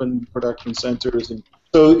and weapon production centers, and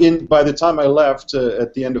so by the time I left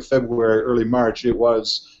at the end of February, early March, it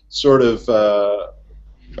was sort of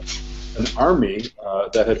an army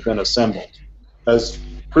that had been assembled. As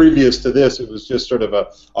previous to this, it was just sort of a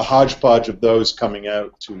hodgepodge of those coming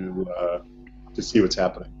out to see what's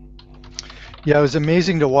happening. Yeah, it was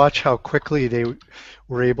amazing to watch how quickly they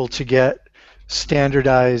were able to get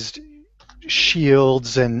standardized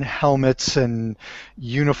shields and helmets and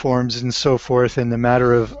uniforms and so forth in the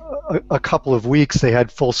matter of a couple of weeks. They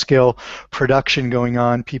had full-scale production going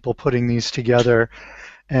on, people putting these together,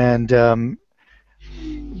 and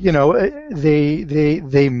you know,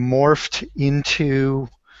 they morphed into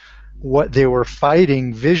what they were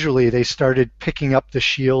fighting visually. They started picking up the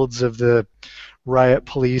shields of the riot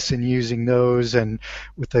police and using those, and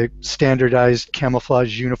with the standardized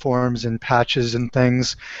camouflage uniforms and patches and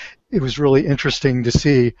things. It was really interesting to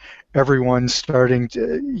see everyone starting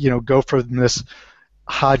to, you know, go from this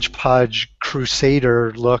hodgepodge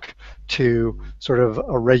crusader look to sort of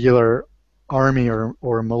a regular army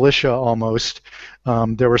or militia almost.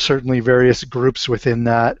 There were certainly various groups within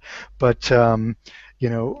that, but you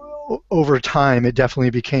know, over time it definitely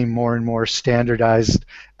became more and more standardized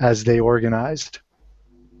as they organized.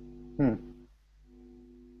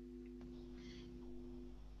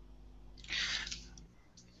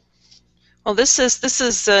 Well, this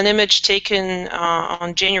is an image taken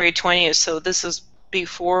on January 20th, so this is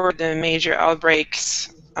before the major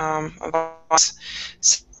outbreaks of us.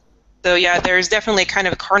 So yeah, there's definitely kind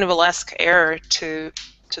of a carnivalesque air to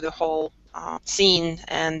the whole scene,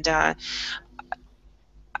 and I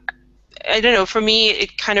don't know. For me,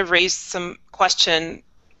 it kind of raised some questions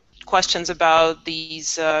about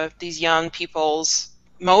these young people's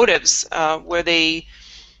motives. Were they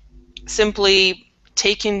simply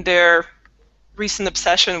taking their recent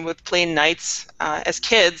obsession with playing knights as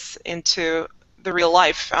kids into the real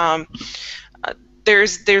life?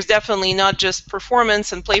 There's definitely not just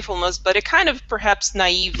performance and playfulness, but a kind of perhaps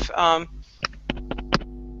naive,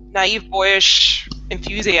 boyish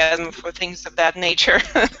enthusiasm for things of that nature.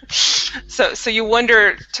 So you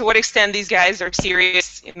wonder to what extent these guys are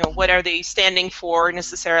serious. You know, what are they standing for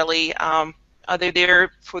necessarily? Are they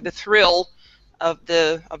there for the thrill of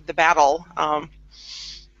the battle?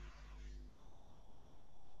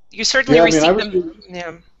 You certainly receive them.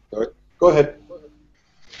 Yeah. Go ahead.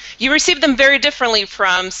 You receive them very differently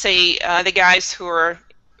from, say, the guys who are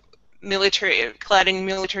clad in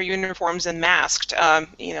military uniforms and masked.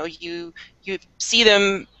 You know, you see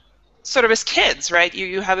them sort of as kids, right?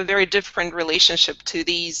 You have a very different relationship to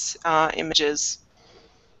these images.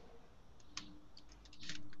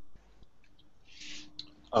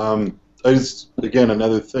 Again,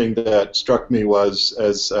 another thing that struck me was,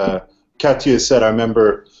 as Katya said, I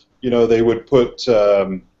remember, you know, they would put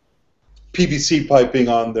PVC piping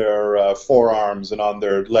on their forearms and on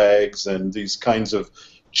their legs, and these kinds of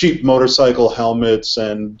cheap motorcycle helmets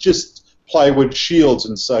and just plywood shields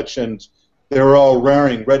and such, and they were all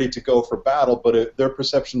raring, ready to go for battle, but their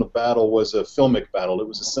perception of battle was a filmic battle. It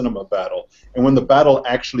was a cinema battle. And when the battle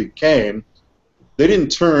actually came, they didn't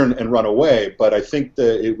turn and run away, but I think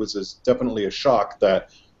that it was definitely a shock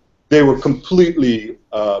that they were completely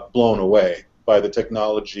blown away by the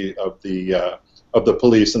technology of the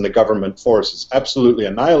police and the government forces, absolutely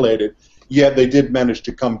annihilated, yet they did manage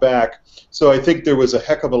to come back. So I think there was a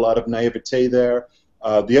heck of a lot of naivete there.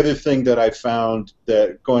 The other thing that I found,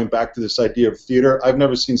 that going back to this idea of theater, I've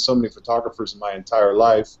never seen so many photographers in my entire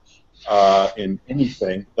life in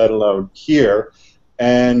anything, let alone here.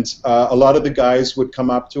 And a lot of the guys would come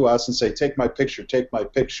up to us and say, "Take my picture, take my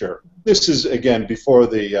picture." This is, again, before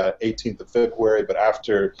the 18th of February, but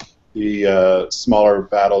after the smaller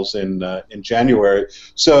battles in January.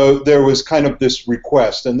 So there was kind of this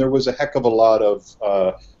request, and there was a heck of a lot of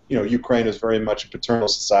Ukraine is very much a paternal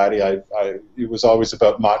society. It was always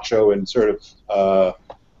about macho and sort of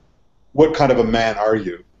what kind of a man are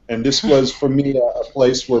you? And this was for me a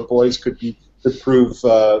place where boys could prove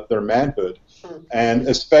their manhood, and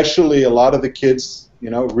especially a lot of the kids,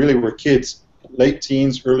 really were kids, late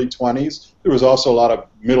teens, early 20s. There was also a lot of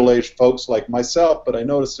middle-aged folks like myself, but I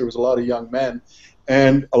noticed there was a lot of young men.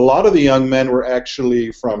 And a lot of the young men were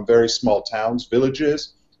actually from very small towns,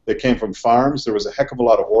 villages. They came from farms. There was a heck of a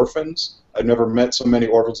lot of orphans. I've never met so many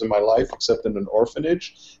orphans in my life except in an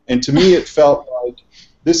orphanage. And to me it felt like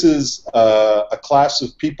this is a class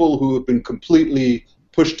of people who have been completely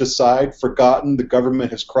pushed aside, forgotten. The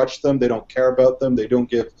government has crushed them. They don't care about them. They don't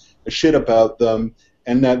give a shit about them.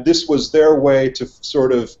 And that this was their way to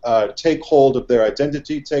sort of take hold of their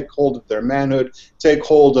identity, take hold of their manhood, take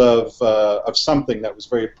hold of something that was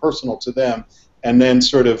very personal to them, and then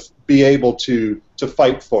sort of be able to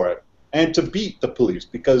fight for it and to beat the police,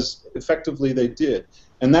 because effectively they did.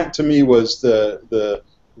 And that to me was the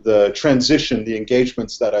transition, the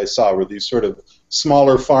engagements that I saw were these sort of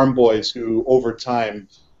smaller farm boys who over time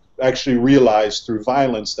actually realized through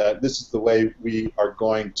violence that this is the way we are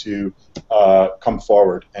going to come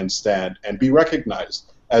forward and stand and be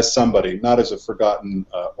recognized as somebody, not as a forgotten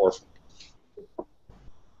orphan.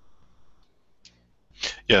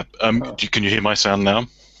 Yeah, can you hear my sound now?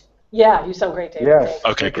 Yeah, you sound great, David. Yeah.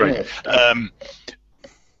 Okay, great. I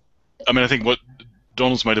think what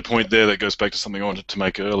Donald's made a point there that goes back to something I wanted to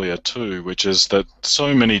make earlier too, which is that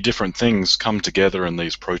so many different things come together in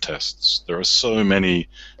these protests. There are so many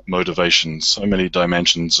motivations, so many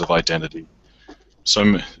dimensions of identity, so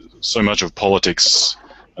much of politics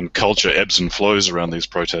and culture ebbs and flows around these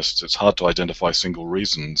protests. It's hard to identify single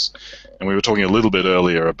reasons. And we were talking a little bit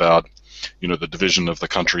earlier about, the division of the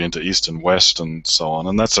country into East and West and so on,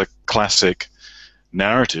 and that's a classic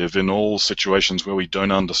narrative in all situations where we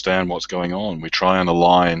don't understand what's going on. We try and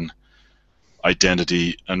align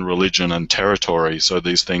identity and religion and territory so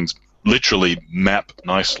these things literally map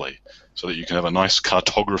nicely, so that you can have a nice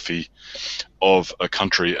cartography of a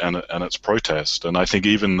country and its protest. And I think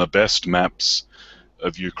even the best maps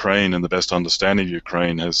of Ukraine and the best understanding of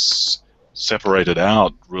Ukraine has separated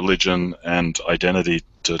out religion and identity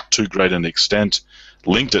to too great an extent,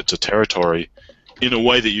 linked it to territory in a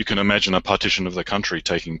way that you can imagine a partition of the country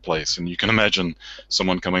taking place, and you can imagine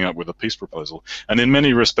someone coming up with a peace proposal. And in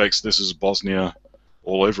many respects, this is Bosnia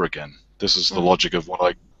all over again. This is the logic of what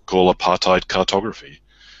I call apartheid cartography,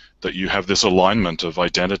 that you have this alignment of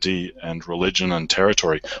identity and religion and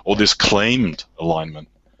territory, or this claimed alignment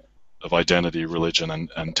of identity, religion,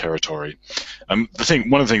 and territory. One of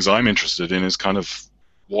the things I'm interested in is kind of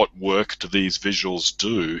what work do these visuals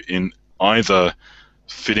do in either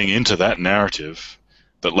fitting into that narrative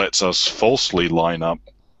that lets us falsely line up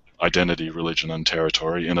identity, religion, and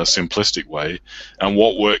territory in a simplistic way, and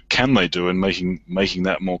what work can they do in making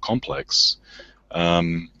that more complex?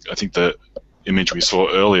 I think the image we saw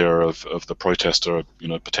earlier of the protester,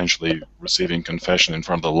 potentially receiving confession in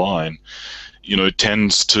front of the line,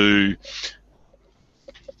 tends to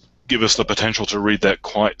give us the potential to read that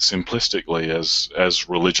quite simplistically as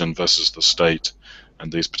religion versus the state,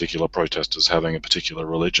 and these particular protesters having a particular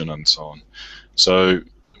religion and so on. So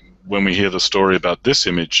when we hear the story about this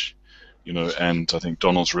image, and I think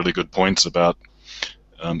Donald's really good points about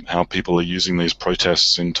how people are using these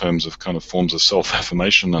protests in terms of kind of forms of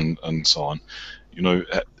self-affirmation and so on,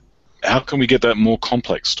 how can we get that more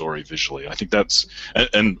complex story visually? I think that's,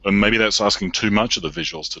 and maybe that's asking too much of the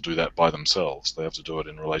visuals to do that by themselves. They have to do it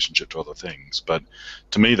in relationship to other things. But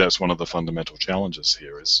to me, that's one of the fundamental challenges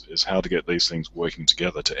here is how to get these things working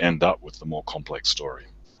together to end up with the more complex story.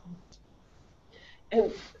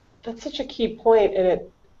 And that's such a key point, and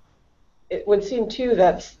it would seem too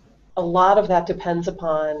that a lot of that depends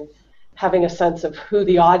upon having a sense of who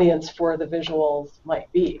the audience for the visuals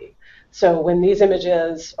might be. So when these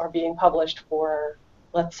images are being published for,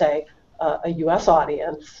 let's say, a U.S.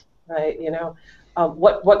 audience, right?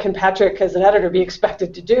 What can Patrick, as an editor, be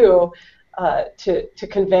expected to do to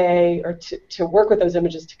convey or to work with those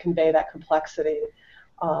images to convey that complexity?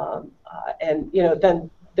 And then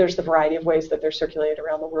there's the variety of ways that they're circulated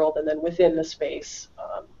around the world, and then within the space,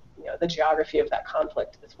 the geography of that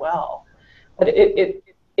conflict as well. But it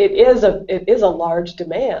is a large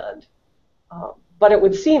demand. But it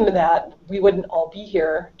would seem that we wouldn't all be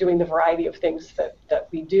here doing the variety of things that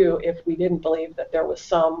we do if we didn't believe that there was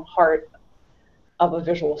some heart of a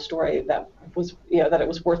visual story that was, that it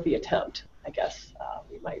was worth the attempt, I guess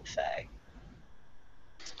we might say.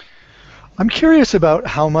 I'm curious about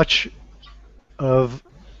how much of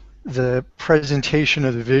the presentation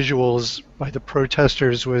of the visuals by the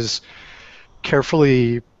protesters was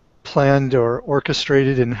carefully planned or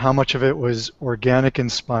orchestrated and how much of it was organic and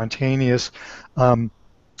spontaneous. I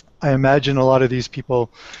imagine a lot of these people,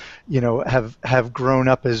 have grown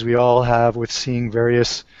up, as we all have, with seeing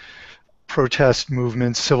various protest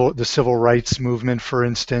movements, the civil rights movement, for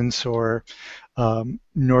instance, or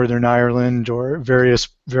Northern Ireland, or various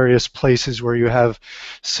places where you have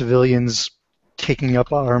civilians taking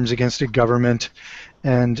up arms against a government,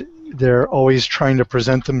 and they're always trying to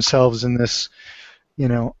present themselves in this,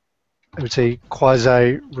 I would say,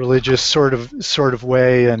 quasi-religious sort of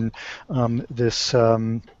way, and this,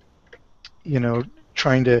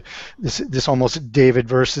 trying to this almost David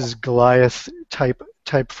versus Goliath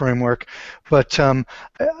type framework. But I'm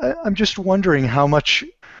just wondering how much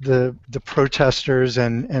the protesters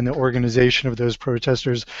and the organization of those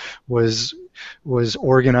protesters was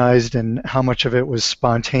organized, and how much of it was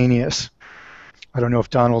spontaneous. I don't know if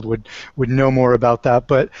Donald would know more about that,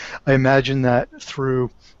 but I imagine that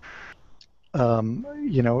through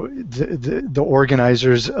the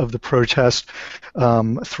organizers of the protest,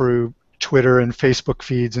 through Twitter and Facebook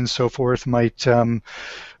feeds and so forth, might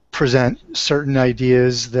present certain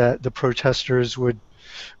ideas that the protesters would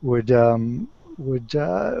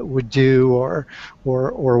do, or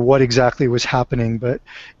what exactly was happening. But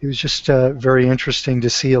it was just very interesting to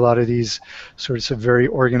see a lot of these sorts of very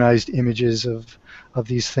organized images of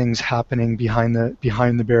these things happening behind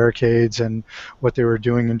the barricades, and what they were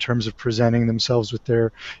doing in terms of presenting themselves with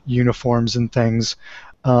their uniforms and things.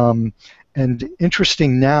 And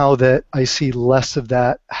interesting now that I see less of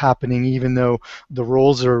that happening, even though the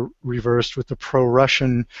roles are reversed with the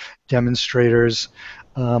pro-Russian demonstrators.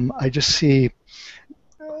 I just see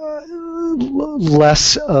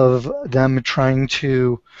less of them trying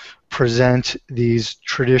to present these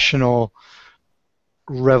traditional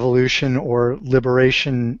revolution or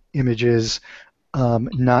liberation images,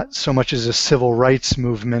 not so much as a civil rights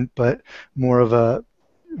movement, but more of a,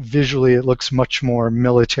 visually it looks much more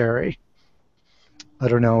military. I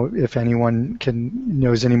don't know if anyone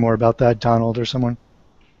knows any more about that, Donald or someone.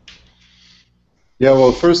 Yeah,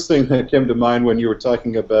 well, first thing that came to mind when you were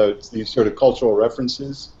talking about these sort of cultural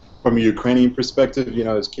references from a Ukrainian perspective,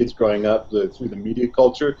 as kids growing up through the media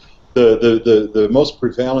culture, the most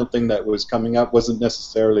prevalent thing that was coming up wasn't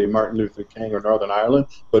necessarily Martin Luther King or Northern Ireland,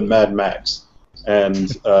 but Mad Max. And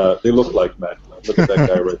they look like Mad Max. Look at that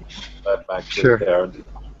guy right there, Mad Max Sure. right there.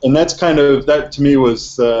 And that's kind of, that to me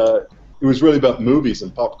was, it was really about movies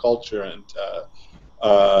and pop culture, and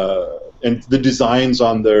the designs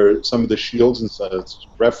on some of the shields and such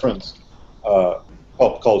reference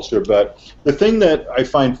pop culture. But the thing that I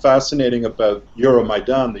find fascinating about the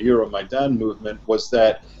Euromaidan movement, was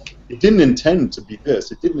that it didn't intend to be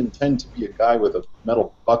this. It didn't intend to be a guy with a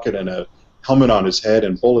metal bucket and a helmet on his head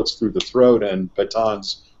and bullets through the throat and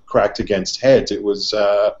batons cracked against heads. It was,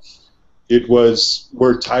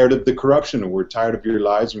 we're tired of the corruption, and we're tired of your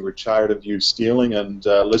lies, and we're tired of you stealing, and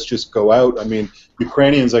let's just go out. I mean,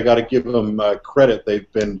 Ukrainians, I got to give them credit. They've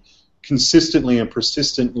been consistently and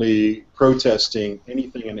persistently protesting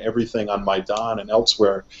anything and everything on Maidan and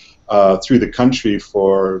elsewhere through the country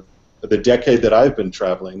for the decade that I've been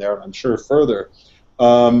traveling there, and I'm sure further.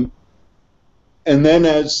 And then,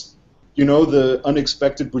 as the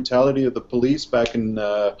unexpected brutality of the police back in,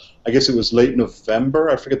 I guess it was late November,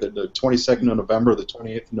 I forget, the 22nd of November, the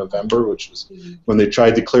 28th of November, which was when they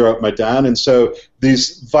tried to clear out Maidan. And so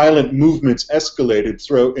these violent movements escalated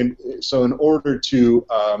through, so in order to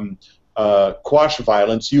quash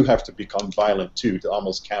violence, you have to become violent too, to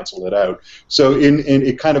almost cancel it out. So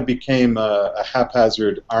it kind of became a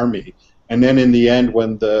haphazard army. And then in the end,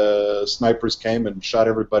 when the snipers came and shot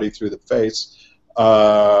everybody through the face,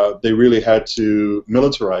 they really had to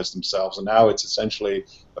militarize themselves, and now it's essentially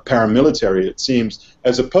a paramilitary, it seems,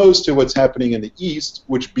 as opposed to what's happening in the East,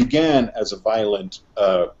 which began as a violent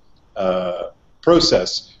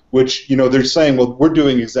process, which, they're saying, well, we're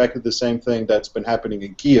doing exactly the same thing that's been happening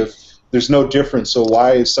in Kiev. There's no difference, so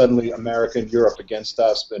why is suddenly America and Europe against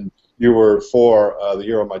us, and you were for the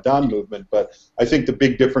Euromaidan movement? But I think the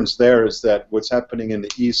big difference there is that what's happening in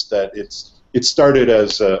the East, that it started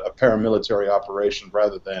as a paramilitary operation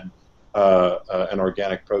rather than an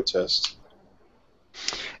organic protest.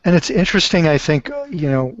 And it's interesting, I think,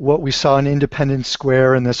 what we saw in Independence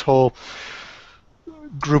Square, and this whole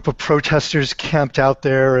group of protesters camped out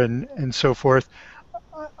there and so forth.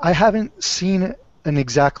 I haven't seen an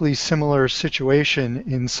exactly similar situation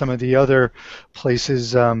in some of the other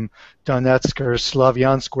places, Donetsk or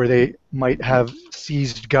Slavyansk, where they might have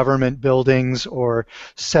seized government buildings or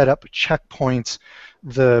set up checkpoints.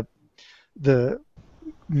 The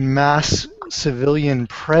mass civilian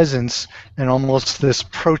presence and almost this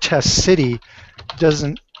protest city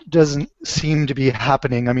doesn't doesn't seem to be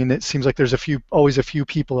happening. I mean, it seems like there's always a few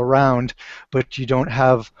people around, but you don't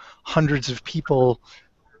have hundreds of people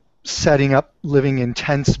setting up, living in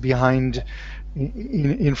tents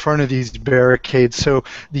in front of these barricades. So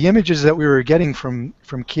the images that we were getting from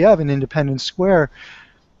Kiev and Independence Square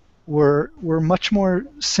were much more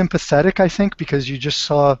sympathetic, I think, because you just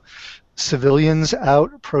saw civilians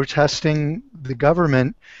out protesting the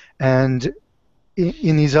government. And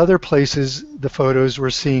in these other places, the photos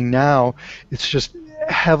we're seeing now, it's just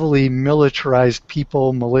heavily militarized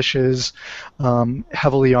people, militias,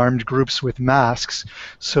 heavily armed groups with masks.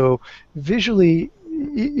 So visually,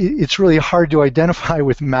 it's really hard to identify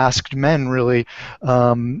with masked men, really,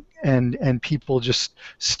 and people just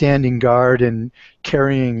standing guard and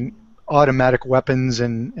carrying automatic weapons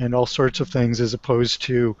and all sorts of things, as opposed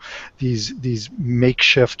to these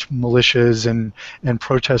makeshift militias and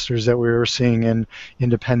protesters that we were seeing in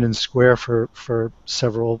Independence Square for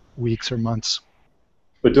several weeks or months.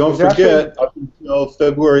 But don't forget, up until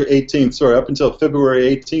February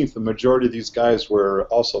 18th, the majority of these guys were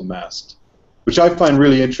also masked, which I find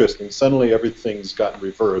really interesting. Suddenly everything's gotten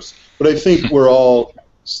reversed. But I think we're all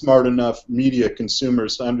smart enough media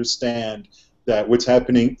consumers to understand that what's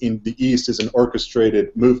happening in the East is an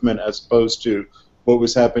orchestrated movement, as opposed to what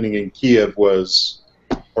was happening in Kiev was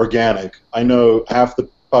organic. I know half the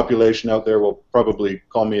population out there will probably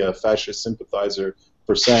call me a fascist sympathizer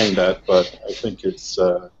for saying that, but I think it's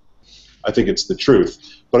the truth.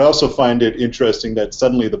 But I also find it interesting that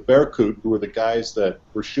suddenly the Berkut, who were the guys that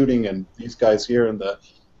were shooting, and these guys here in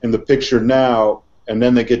the picture now, and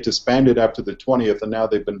then they get disbanded after the 20th, and now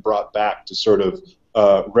they've been brought back to sort of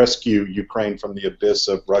rescue Ukraine from the abyss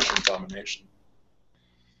of Russian domination.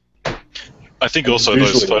 I think also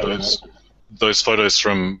those photos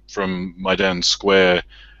from Maidan Square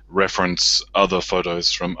reference other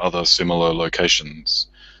photos from other similar locations.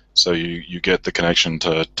 So you get the connection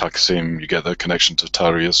to Taksim, you get the connection to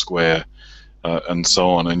Tahrir Square, and so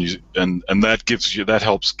on, and that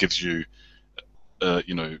helps gives you a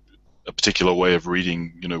particular way of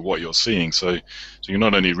reading what you're seeing. So you're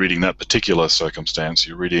not only reading that particular circumstance,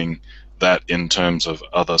 you're reading that in terms of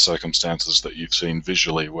other circumstances that you've seen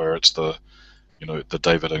visually, where it's the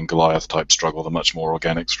David and Goliath type struggle, the much more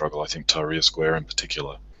organic struggle. I think Tahrir Square in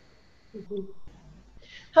particular. Mm-hmm.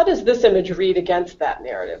 How does this image read against that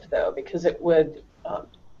narrative, though? Because it would,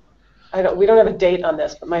 we don't have a date on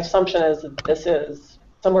this, but my assumption is that this is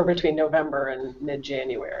somewhere between November and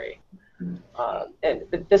mid-January. And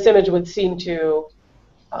this image would seem to,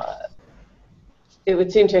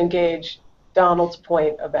 engage Donald's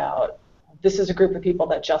point about this is a group of people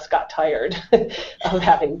that just got tired of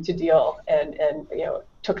having to deal and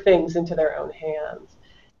took things into their own hands.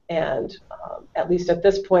 And at least at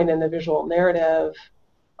this point in the visual narrative,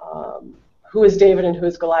 who is David and who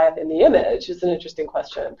is Goliath in the image is an interesting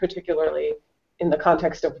question, particularly in the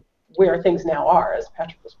context of where things now are, as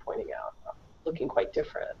Patrick was pointing out, looking quite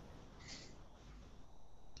different.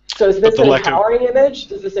 So is this an empowering image?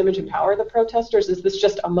 Does this image empower the protesters? Is this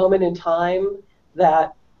just a moment in time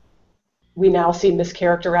that we now see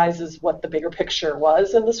mischaracterizes what the bigger picture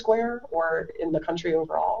was in the square or in the country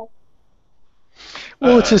overall?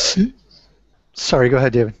 Well, sorry, go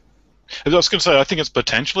ahead, David. I was going to say, I think it's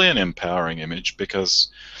potentially an empowering image because,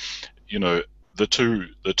 the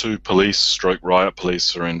two police, riot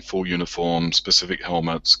police are in full uniform, specific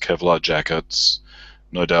helmets, Kevlar jackets,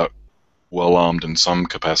 no doubt well armed in some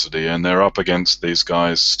capacity, and they're up against these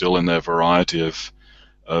guys still in their variety of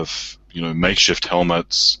makeshift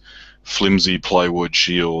helmets, flimsy plywood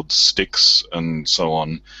shields, sticks, and so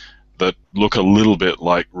on, that look a little bit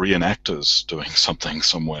like reenactors doing something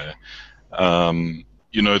somewhere.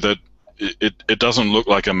 That it doesn't look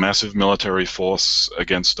like a massive military force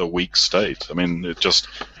against a weak state. I mean,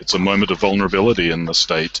 it's a moment of vulnerability in the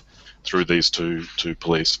state through these two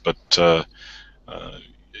police. But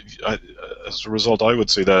as a result, I would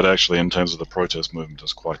see that actually, in terms of the protest movement,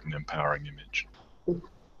 as quite an empowering image.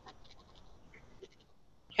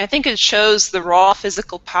 I think it shows the raw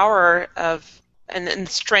physical power and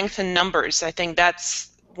strength in numbers. I think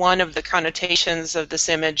that's one of the connotations of this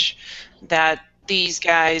image, that these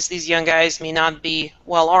young guys may not be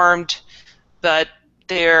well armed, but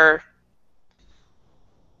they're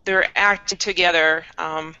acting together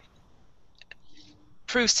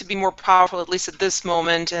proves to be more powerful, at least at this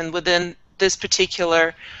moment and within this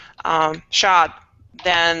particular shot,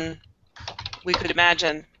 than we could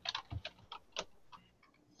imagine.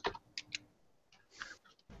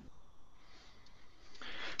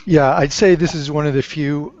 Yeah, I'd say this is one of the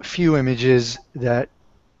few images that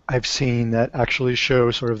I've seen that actually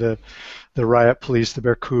show sort of the riot police, the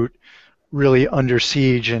Berkut, really under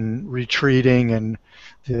siege and retreating, and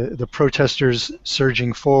the protesters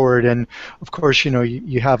surging forward. And of course,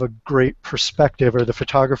 you have a great perspective, or the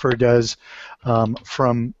photographer does,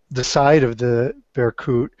 from the side of the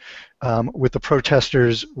Berkut, with the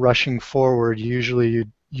protesters rushing forward. Usually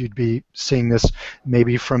you'd be seeing this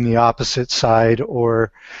maybe from the opposite side,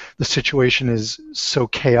 or the situation is so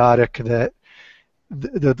chaotic that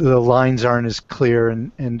the lines aren't as clear,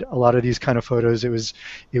 and a lot of these kind of photos, it was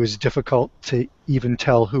difficult to even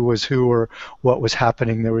tell who was who or what was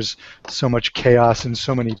happening. There was so much chaos and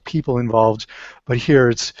so many people involved. But here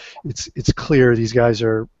it's clear these guys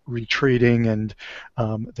are retreating, and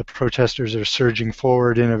the protesters are surging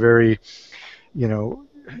forward in a very,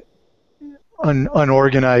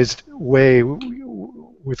 unorganized way,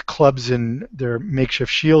 with clubs and their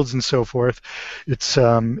makeshift shields and so forth. It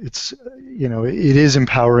is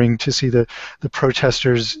empowering to see the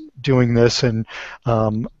protesters doing this, and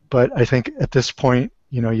but I think at this point,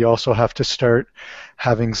 you also have to start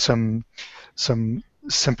having some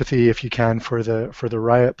sympathy, if you can, for the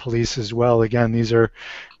riot police as well. Again, these are,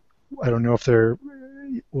 I don't know if they're,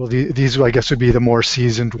 well, these I guess would be the more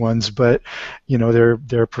seasoned ones, but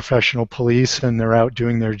they're professional police, and they're out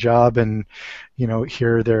doing their job, and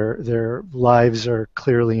here their lives are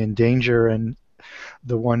clearly in danger, and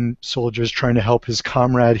the one soldier is trying to help his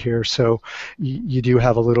comrade here. So you do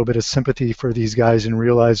have a little bit of sympathy for these guys and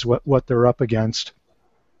realize what they're up against.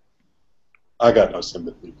 I got no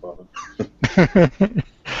sympathy for them.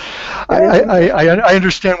 I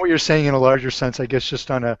understand what you're saying in a larger sense. I guess just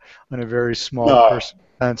on a very small personal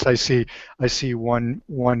sense, I see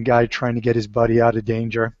one guy trying to get his buddy out of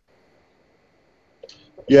danger.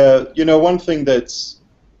 Yeah, one thing that's,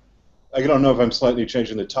 I don't know if I'm slightly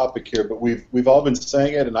changing the topic here, but we've all been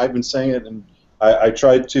saying it, and I've been saying it, and I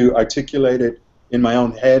tried to articulate it in my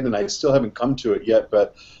own head, and I still haven't come to it yet.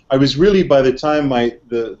 But I was really, by the time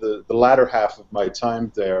the latter half of my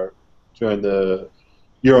time there during the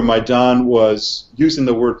Euromaidan, was using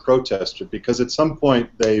the word protester, because at some point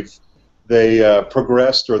they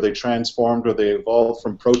progressed, or they transformed, or they evolved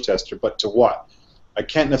from protester, but to what? I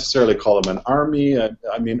can't necessarily call them an army.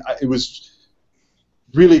 I mean, it was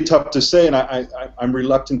really tough to say, and I'm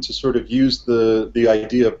reluctant to sort of use the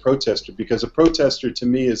idea of protester, because a protester to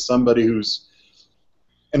me is somebody who's,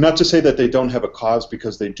 and not to say that they don't have a cause,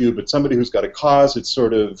 because they do, but somebody who's got a cause. It's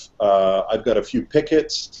sort of, I've got a few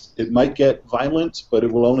pickets. It might get violent, but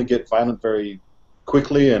it will only get violent very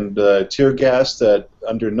quickly, and tear gas, that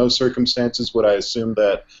under no circumstances would I assume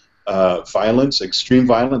that violence, extreme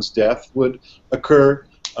violence, death would occur.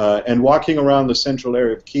 And walking around the central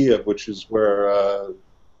area of Kiev, which is where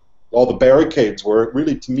all the barricades were, it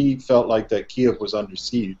really, to me, felt like that Kiev was under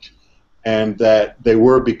siege, and that they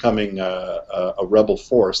were becoming a rebel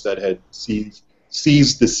force that had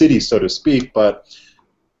seized the city, so to speak. But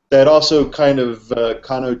that also kind of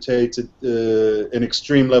connotates an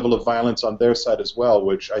extreme level of violence on their side as well,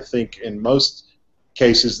 which I think in most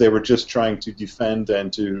cases they were just trying to defend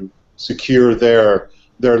and to secure their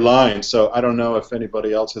line. So I don't know if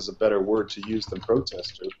anybody else has a better word to use than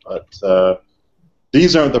protester, but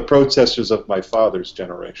these aren't the protesters of my father's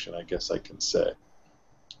generation, I guess I can say.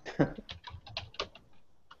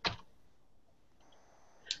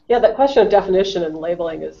 Yeah, that question of definition and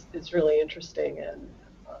labeling is really interesting, and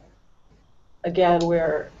again,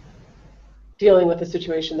 we're dealing with a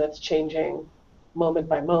situation that's changing moment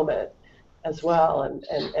by moment as well,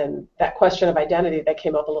 and that question of identity that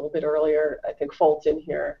came up a little bit earlier, I think, folds in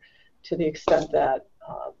here to the extent that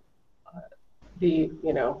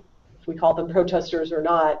if we call them protesters or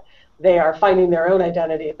not, they are finding their own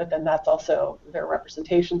identity, but then that's also their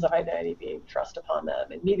representations of identity being thrust upon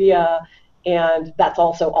them in media, and that's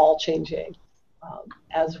also all changing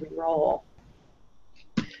as we roll.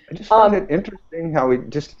 I just find it interesting how we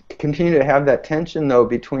just continue to have that tension, though,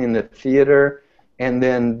 between the theater and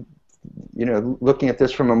then, looking at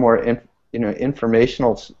this from a more,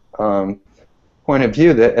 informational point of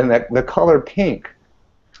view. That the color pink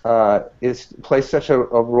plays such a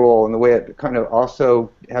role in the way it kind of also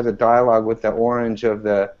has a dialogue with the orange of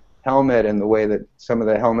the helmet, and the way that some of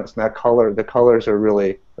the helmets and the colors are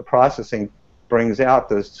really, the processing brings out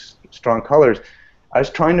those strong colors. I was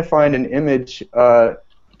trying to find an image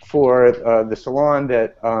for the Salon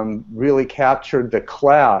that really captured the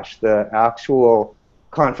clash, the actual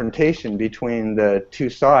confrontation between the two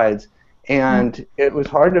sides, and it was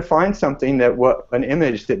hard to find something an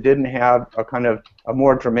image that didn't have a kind of a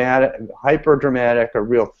more dramatic, hyper dramatic, or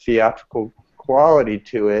real theatrical quality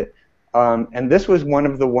to it. And this was one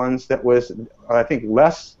of the ones that was, I think,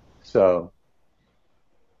 less so.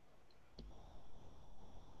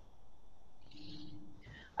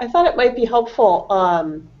 I thought it might be helpful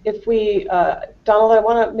if we, Donald, I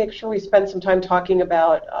want to make sure we spend some time talking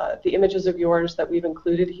about the images of yours that we've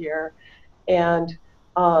included here. And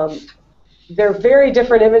they're very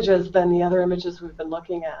different images than the other images we've been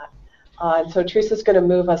looking at. And so Teresa's going to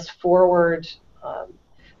move us forward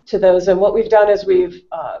to those. And what we've done is we've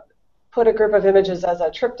put a group of images as a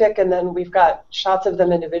triptych, and then we've got shots of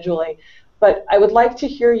them individually. But I would like to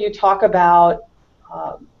hear you talk about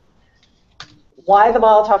why the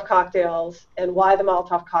Molotov cocktails and why the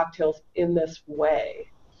Molotov cocktails in this way.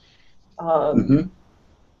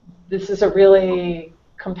 This is a really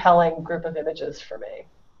compelling group of images for me.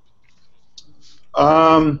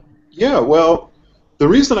 Yeah, well, the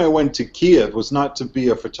reason I went to Kiev was not to be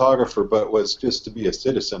a photographer, but was just to be a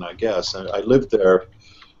citizen, I guess. I lived there.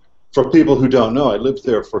 For people who don't know, I lived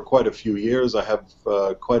there for quite a few years. I have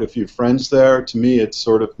quite a few friends there. To me, it's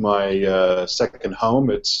sort of my second home.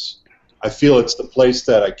 I feel it's the place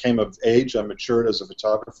that I came of age. I matured as a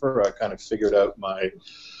photographer. I kind of figured out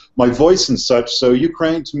my voice and such. So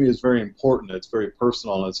Ukraine to me is very important. It's very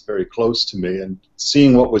personal and it's very close to me. And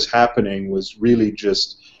seeing what was happening was really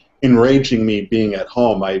just enraging me being at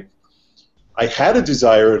home. I had a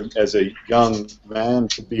desire as a young man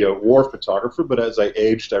to be a war photographer, but as I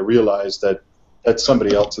aged, I realized that that's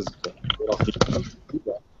somebody else's thing. They don't need to do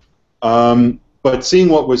that. But seeing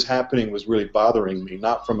what was happening was really bothering me,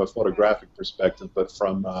 not from a photographic perspective, but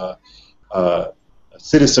from a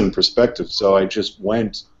citizen perspective. So I just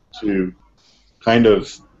went to kind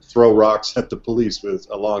of throw rocks at the police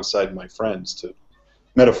alongside my friends, to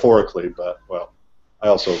metaphorically, but, well, I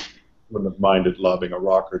also wouldn't have minded lobbing a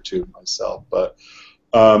rock or two myself, but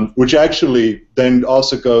which actually then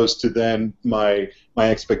also goes to then my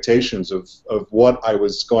expectations of what I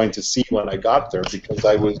was going to see when I got there, because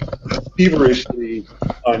I was feverishly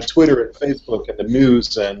on Twitter and Facebook and the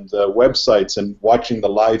news and websites and watching the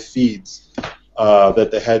live feeds that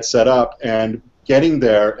they had set up, and getting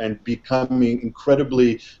there and becoming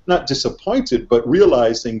incredibly, not disappointed, but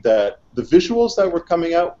realizing that the visuals that were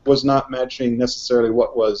coming out was not matching necessarily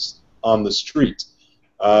what was on the street.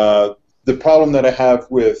 The problem that I have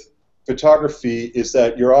with photography is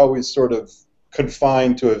that you're always sort of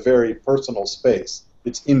confined to a very personal space.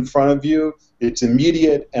 It's in front of you, it's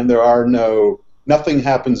immediate, and nothing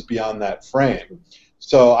happens beyond that frame.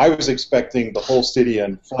 So I was expecting the whole city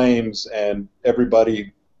in flames and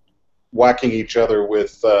everybody whacking each other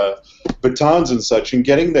with batons and such, and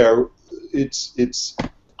getting there, it's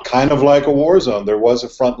kind of like a war zone. There was a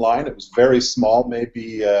front line. It was very small,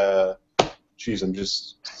 maybe, geez, I'm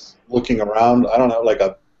just looking around, I don't know, like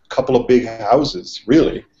a couple of big houses,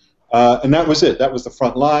 really. And that was it. That was the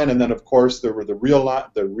front line. And then, of course, there were the rear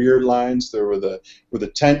lines. There were where the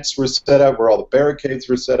tents were set up, where all the barricades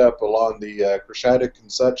were set up along the Krashadik and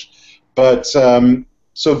such. But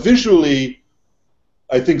so visually,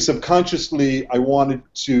 I think subconsciously, I wanted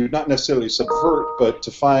to not necessarily subvert, but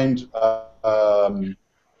to find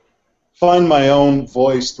my own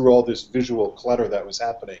voice through all this visual clutter that was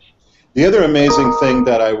happening. The other amazing thing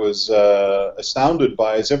that I was astounded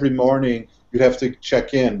by is every morning you'd have to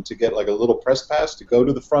check in to get like a little press pass to go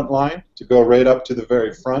to the front line, to go right up to the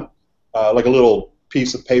very front, like a little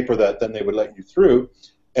piece of paper that then they would let you through.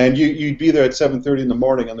 And you'd be there at 7:30 in the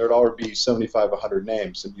morning, and there'd already be 75, 100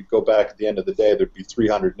 names. And you'd go back at the end of the day, there'd be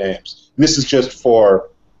 300 names. And this is just for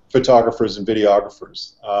photographers and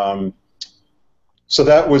videographers. So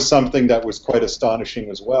that was something that was quite astonishing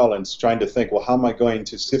as well, and trying to think, well, how am I going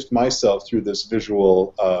to sift myself through this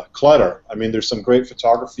visual clutter? I mean, there's some great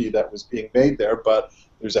photography that was being made there, but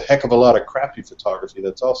there's a heck of a lot of crappy photography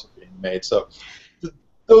that's also being made. So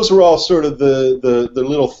those were all sort of the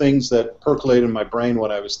little things that percolated in my brain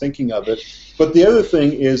when I was thinking of it. But the other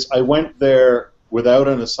thing is I went there without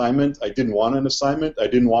an assignment. I didn't want an assignment. I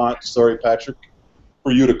didn't want, sorry, Patrick,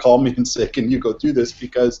 for you to call me and say, can you go do this?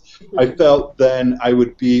 Because I felt then I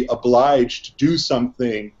would be obliged to do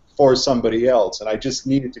something for somebody else, and I just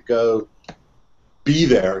needed to go be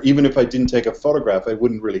there. Even if I didn't take a photograph, I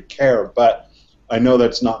wouldn't really care, but I know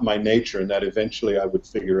that's not my nature, and that eventually I would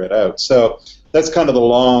figure it out. So that's kind of the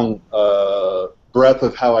long breadth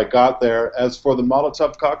of how I got there. As for the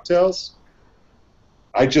Molotov cocktails,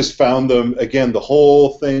 I just found them, again, the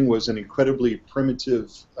whole thing was an incredibly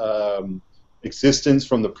primitive existence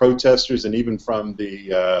from the protesters, and even from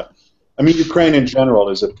the I mean, Ukraine in general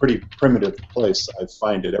is a pretty primitive place, I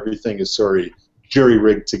find it. Everything is sort of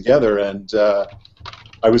jury-rigged together, and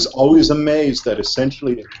I was always amazed that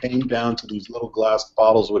essentially it came down to these little glass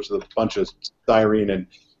bottles, which are a bunch of styrene and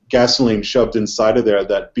gasoline shoved inside of there,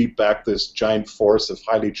 that beat back this giant force of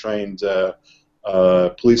highly trained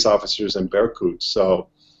police officers and Berkuts. So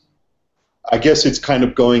I guess it's kind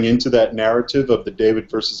of going into that narrative of the David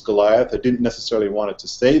versus Goliath. I didn't necessarily want it to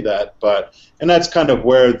say that, and that's kind of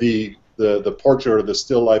where the portrait or the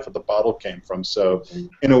still life of the bottle came from. So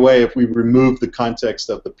in a way, if we remove the context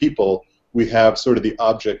of the people, we have sort of the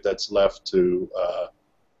object that's left to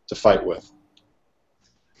fight with.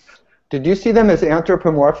 Did you see them as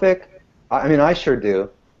anthropomorphic? I mean, I sure do.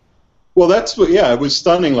 Well, that's what. Yeah, it was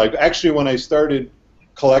stunning. Like actually, when I started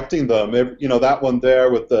collecting them, you know, that one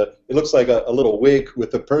there with it looks like a little wig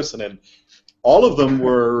with a person, and all of them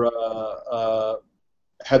were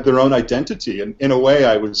had their own identity. And in a way,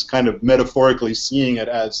 I was kind of metaphorically seeing it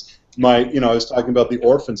as I was talking about the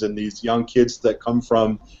orphans and these young kids that come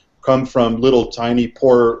from little tiny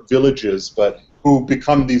poor villages, but who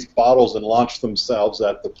become these bottles and launch themselves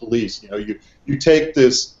at the police. You know, you take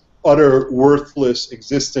this utter worthless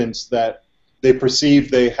existence that they perceive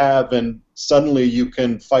they have, and suddenly you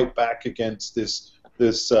can fight back against this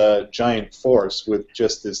giant force with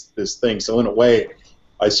just this thing. So in a way,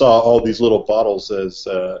 I saw all these little bottles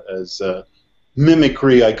as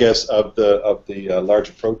mimicry, I guess, of the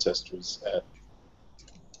larger protesters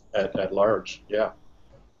at large. Yeah.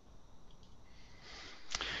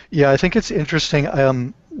 Yeah, I think it's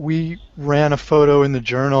interesting. We ran a photo in the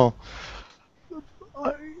journal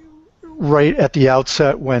right at the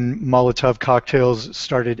outset when Molotov cocktails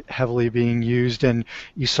started heavily being used, and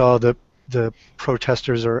you saw the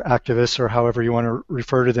protesters or activists, or however you want to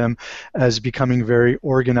refer to them, as becoming very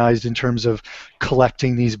organized in terms of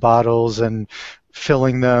collecting these bottles and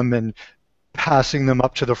filling them and passing them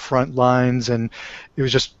up to the front lines. And it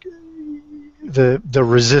was just the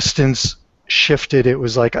resistance shifted. It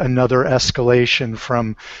was like another escalation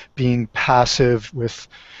from being passive with,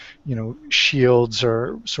 you know, shields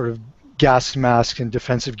or sort of gas masks and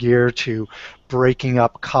defensive gear to breaking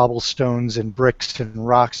up cobblestones and bricks and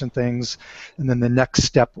rocks and things. And then the next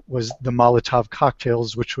step was the Molotov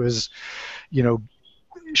cocktails, which was, you know,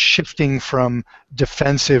 shifting from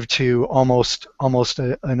defensive to almost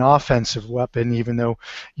an offensive weapon, even though,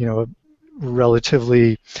 you know, a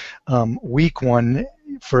relatively weak one.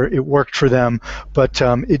 It worked for them, but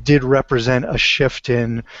it did represent a shift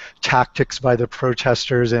in tactics by the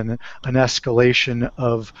protesters and an escalation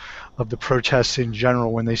of the protests in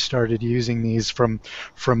general when they started using these from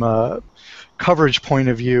a coverage point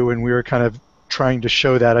of view, and we were kind of trying to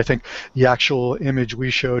show that. I think the actual image we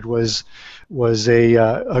showed was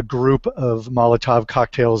a group of Molotov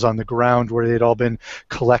cocktails on the ground where they'd all been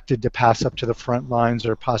collected to pass up to the front lines,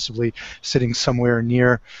 or possibly sitting somewhere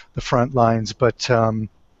near the front lines. But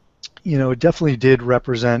you know, it definitely did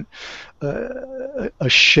represent a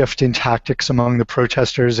shift in tactics among the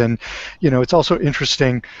protesters. And you know, it's also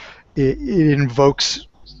interesting. It invokes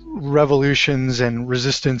revolutions and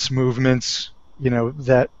resistance movements, you know,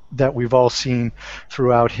 that we've all seen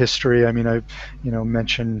throughout history. I mean, I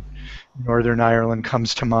mentioned Northern Ireland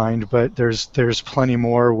comes to mind, but there's plenty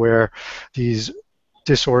more where these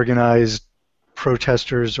disorganized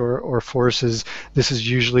protesters or forces, this is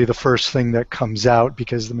usually the first thing that comes out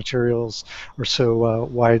because the materials are so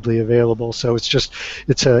widely available. So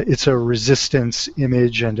it's a resistance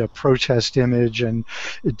image and a protest image, and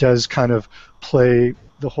it does kind of play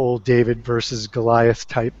the whole David versus Goliath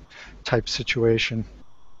type situation.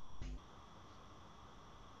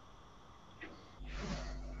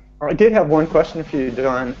 I did have one question for you,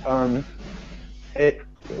 Don.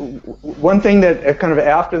 One thing that kind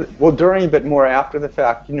of during, but more after the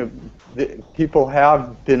fact, you know, people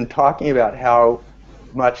have been talking about how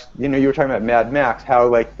much, you know, you were talking about Mad Max, how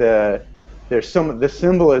like the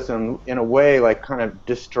symbolism in a way like kind of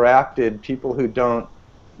distracted people who don't,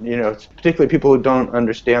 you know, particularly people who don't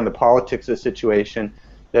understand the politics of the situation,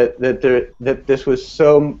 that this was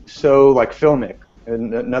so like filmic,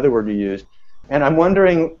 another word you used. And I'm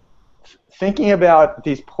wondering, thinking about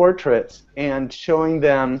these portraits and showing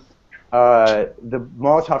them the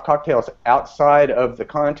Molotov cocktails outside of the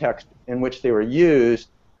context in which they were used,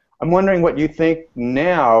 I'm wondering what you think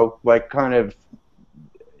now, like kind of,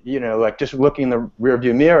 you know, like just looking in the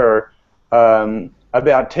rearview mirror,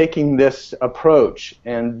 about taking this approach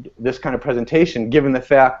and this kind of presentation, given the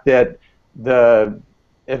fact that the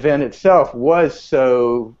event itself was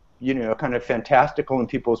so, you know, kind of fantastical in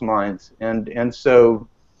people's minds, and so,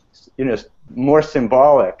 you know, more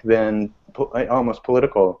symbolic than almost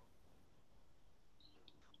political.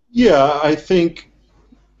 Yeah, I think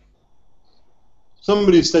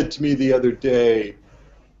somebody said to me the other day,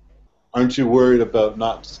 aren't you worried about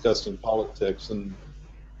not discussing politics? And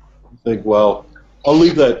I think, well, I'll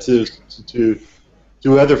leave that to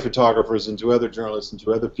other photographers and to other journalists and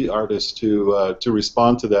to other artists to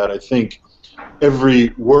respond to that. I think every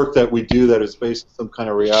work that we do that is based on some kind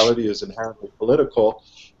of reality is inherently political.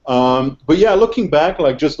 But yeah, looking back,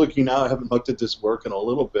 like just looking now, I haven't looked at this work in a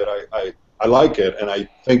little bit. I like it, and I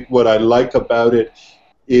think what I like about it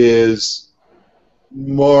is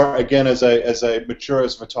more, again, as I mature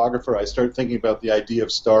as a photographer, I start thinking about the idea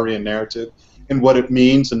of story and narrative and what it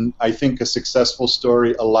means, and I think a successful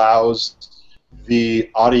story allows the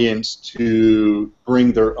audience to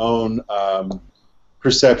bring their own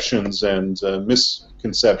perceptions and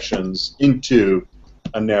misconceptions into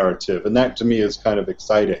a narrative, and that to me is kind of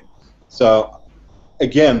exciting. So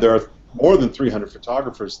again, there are more than 300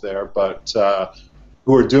 photographers there, but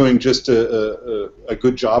who are doing just a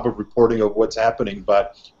good job of reporting of what's happening,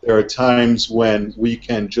 but there are times when we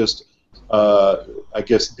can just, I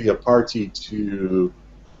guess, be a party to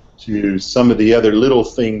some of the other little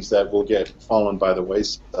things that will get fallen by the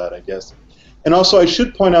wayside, I guess. And also, I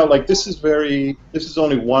should point out, like, this is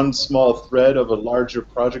only one small thread of a larger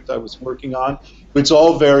project I was working on. It's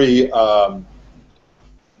all very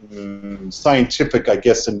scientific, I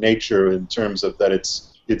guess, in nature, in terms of that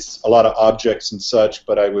it's a lot of objects and such,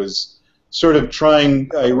 but I was sort of trying,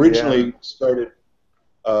 I originally started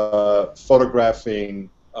photographing,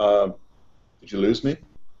 did you lose me?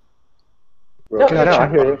 No, I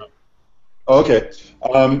hear you. Okay.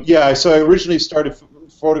 Yeah, so I originally started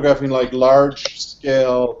photographing like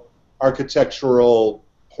large-scale architectural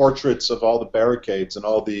portraits of all the barricades and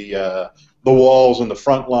all the walls and the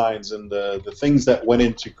front lines and the things that went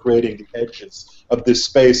into creating the edges of this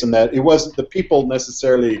space, and that it wasn't the people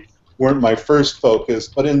necessarily weren't my first focus,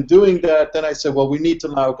 but in doing that, then I said, well, we need to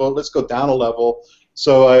now let's go down a level.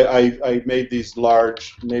 So I made these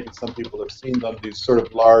large, maybe some people have seen them, these sort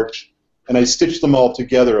of large, and I stitched them all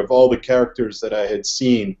together of all the characters that I had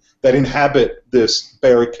seen that inhabit this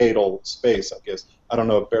barricadal space, I guess. I don't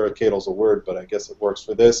know if barricadal is a word, but I guess it works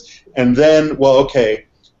for this. And then, well, okay,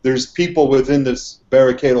 there's people within this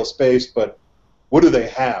barricadal space, but what do they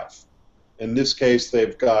have? In this case,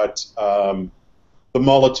 they've got the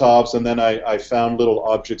Molotovs, and then I found little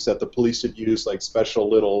objects that the police had used, like special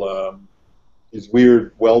little these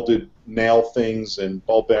weird welded nail things and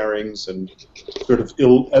ball bearings and sort of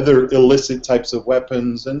other illicit types of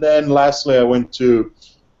weapons. And then lastly, I went to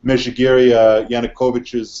Mezhigiri,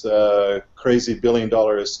 Yanukovych's crazy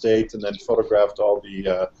billion-dollar estate, and then photographed all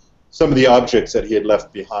the some of the objects that he had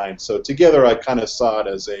left behind. So together, I kind of saw it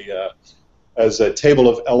as a table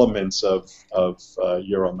of elements of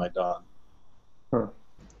Euromaidan. Huh.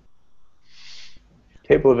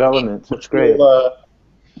 Table of elements. That's great.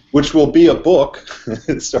 Which will be a book.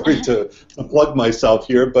 Sorry to plug myself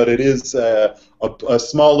here, but it is a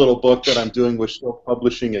small little book that I'm doing with Shill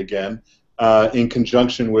Publishing again, in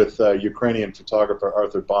conjunction with Ukrainian photographer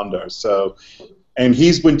Arthur Bondar. So, and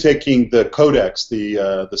he's been taking the codex,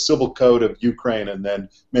 the civil code of Ukraine, and then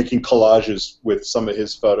making collages with some of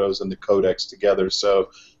his photos and the codex together. So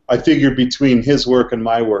I figured between his work and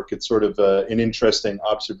my work, it's sort of an interesting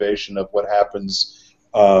observation of what happens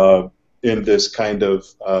in this kind of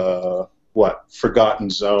forgotten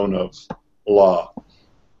zone of law.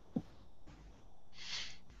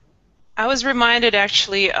 I was reminded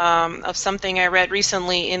actually of something I read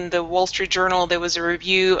recently in the Wall Street Journal. There was a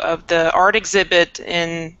review of the art exhibit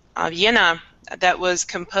in Vienna that was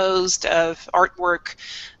composed of artwork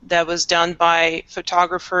that was done by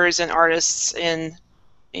photographers and artists in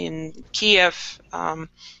Kiev,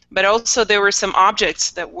 but also there were some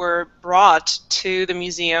objects that were brought to the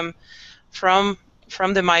museum from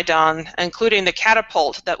the Maidan, including the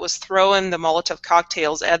catapult that was throwing the Molotov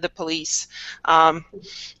cocktails at the police.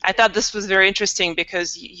 I thought this was very interesting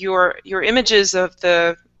because your images of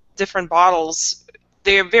the different bottles,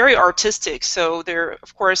 they're very artistic, so they're,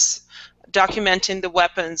 of course, documenting the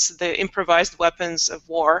weapons, the improvised weapons of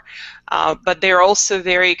war, but they're also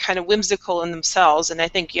very kind of whimsical in themselves, and I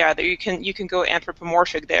think, yeah, you can go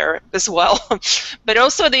anthropomorphic there as well. But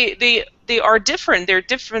also they are different. They're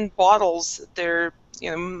different bottles. They're, you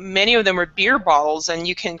know, many of them are beer bottles, and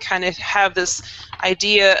you can kind of have this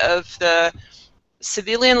idea of the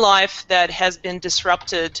civilian life that has been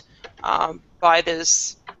disrupted by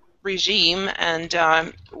this regime, and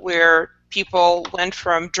where people went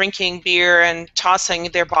from drinking beer and tossing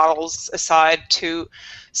their bottles aside to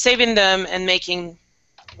saving them and making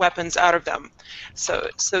weapons out of them. So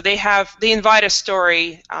they invite a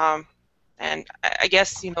story, and I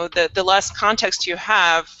guess, you know, the less context you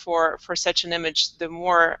have for such an image, the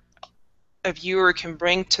more a viewer can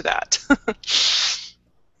bring to that.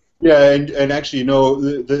 Yeah, and actually, you know,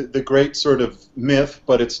 the great sort of myth,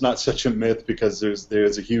 but it's not such a myth because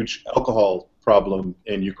there's a huge alcohol problem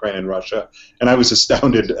in Ukraine and Russia, and I was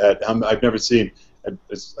astounded at I've never seen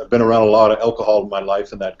I've been around a lot of alcohol in my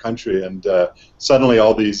life in that country, and suddenly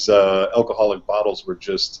all these alcoholic bottles were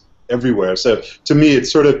just everywhere. So to me,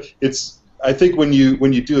 I think when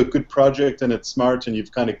you do a good project and it's smart and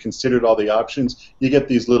you've kind of considered all the options, you get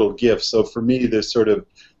these little gifts. So for me,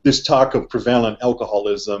 this talk of prevalent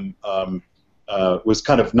alcoholism was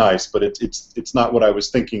kind of nice, but it's not what I was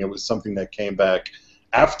thinking. It was something that came back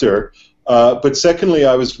after. But secondly,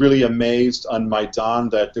 I was really amazed on Maidan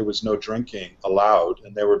that there was no drinking allowed,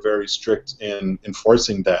 and they were very strict in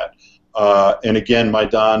enforcing that. And again,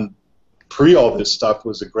 Maidan, pre all this stuff,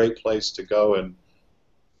 was a great place to go and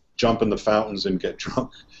jump in the fountains and get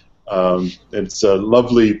drunk. It's a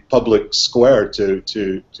lovely public square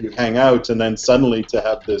to hang out, and then suddenly to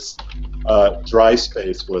have this dry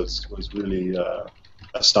space was really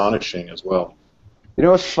astonishing as well. You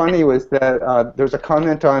know what's funny was that there's a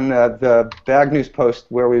comment on the BagNews post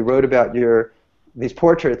where we wrote about these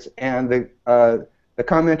portraits, and the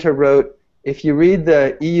commenter wrote, if you read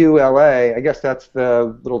the EULA, I guess that's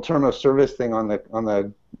the little term of service thing on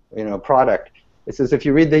the product. It says if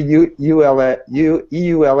you read the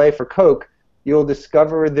EULA for Coke, you'll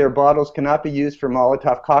discover their bottles cannot be used for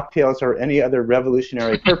Molotov cocktails or any other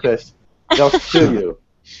revolutionary purpose. They'll sue you.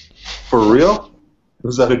 For real?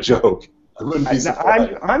 Was that a joke? I wouldn't be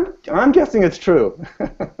surprised. I'm guessing it's true.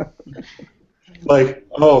 Like,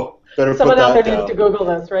 oh, better Someone put out that there down. needs to Google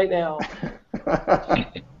this right now.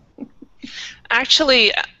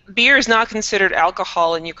 Actually, beer is not considered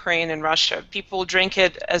alcohol in Ukraine and Russia. People drink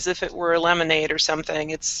it as if it were lemonade or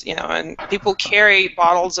something. It's, and people carry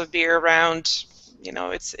bottles of beer around.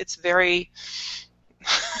 It's very.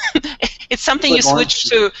 It's something you switch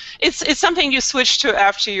to. It's something you switch to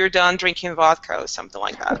after you're done drinking vodka or something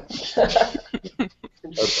like that.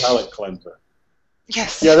 A palate cleanser.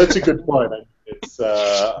 Yes. Yeah, that's a good point.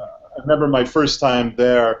 I remember my first time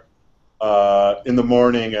there in the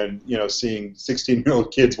morning, and seeing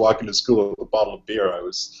 16-year-old kids walking to school with a bottle of beer. I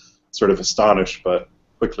was sort of astonished, but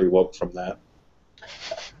quickly woke from that.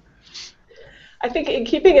 I think in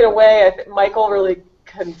keeping it away, Michael really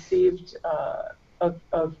conceived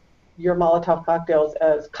of your Molotov cocktails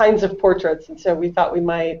as kinds of portraits, and so we thought we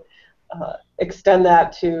might extend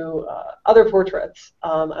that to other portraits.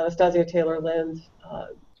 Anastasia Taylor-Lind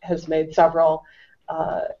has made several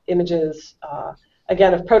images,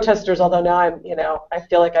 again, of protesters, although now I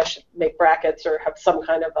feel like I should make brackets or have some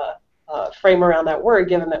kind of a frame around that word,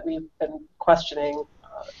 given that we've been questioning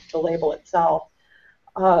the label itself.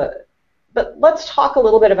 But let's talk a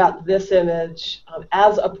little bit about this image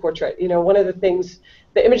as a portrait. One of the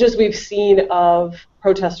images we've seen of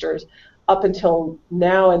protesters up until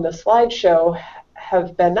now in the slideshow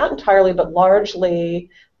have been not entirely, but largely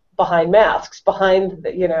behind masks, behind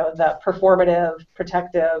that performative,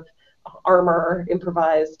 protective armor,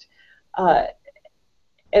 improvised.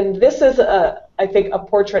 And this is, I think, a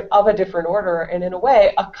portrait of a different order, and in a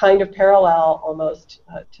way, a kind of parallel almost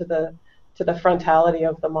to the frontality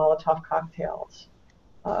of the Molotov cocktails.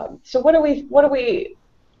 So what do we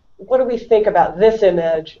think about this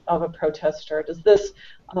image of a protester? Does this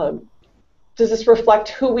reflect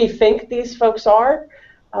who we think these folks are,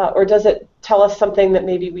 or does it tell us something that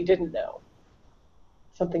maybe we didn't know?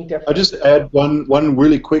 Something different. I'll just add one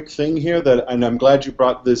really quick thing here, and I'm glad you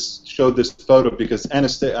showed this photo, because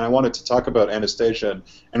Anastasia, and I wanted to talk about Anastasia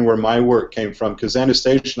and where my work came from, because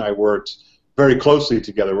Anastasia and I worked very closely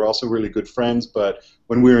together. We're also really good friends, but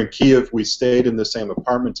when we were in Kiev, we stayed in the same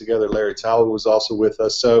apartment together. Larry Talbot was also with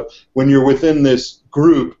us. So when you're within this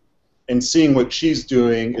group and seeing what she's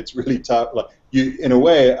doing, it's really tough. In a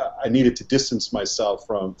way, I needed to distance myself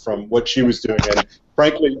from what she was doing. And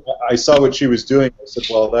frankly, I saw what she was doing. I said,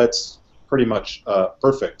 well, that's pretty much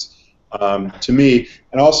perfect to me.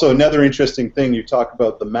 And also another interesting thing, you talk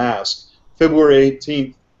about the mask. February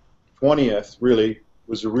 18th, 20th, really,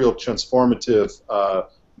 was a real transformative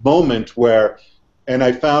moment where, and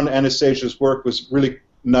I found Anastasia's work was really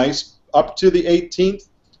nice up to the 18th,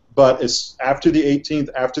 but after the 18th,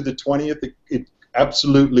 after the 20th, it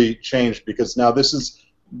absolutely changed, because now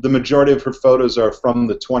the majority of her photos are from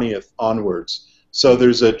the 20th onwards. So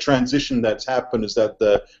there's a transition that's happened, is that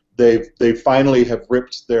they finally have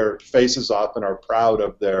ripped their faces off and are proud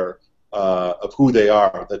of of who they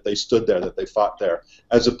are, that they stood there, that they fought there,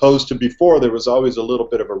 as opposed to before there was always a little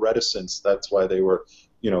bit of a reticence. That's why they were,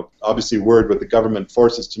 obviously worried with the government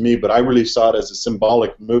forces to me, but I really saw it as a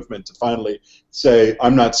symbolic movement to finally say,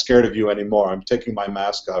 I'm not scared of you anymore. I'm taking my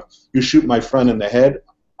mask off. You shoot my friend in the head,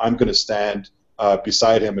 I'm going to stand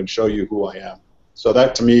beside him and show you who I am. So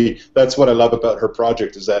that, to me, that's what I love about her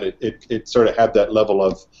project, is that it sort of had that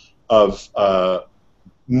level of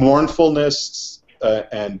mournfulness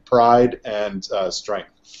and pride and strength.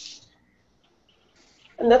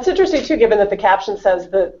 And that's interesting too, given that the caption says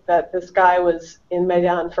that this guy was in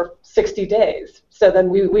Maidan for 60 days. So then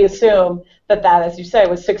we assume that, as you say,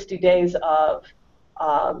 was 60 days of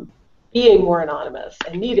being more anonymous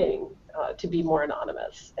and needing to be more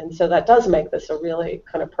anonymous. And so that does make this a really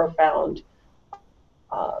kind of profound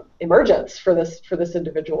emergence for this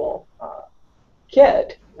individual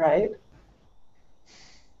kid, right?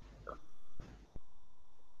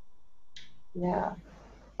 Yeah.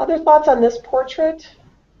 Other thoughts on this portrait?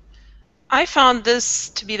 I found this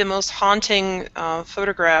to be the most haunting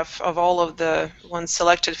photograph of all of the ones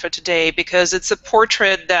selected for today, because it's a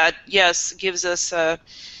portrait that, yes, gives us a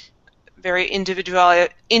very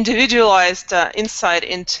individualized insight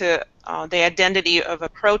into the identity of a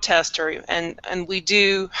protester, and we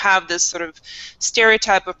do have this sort of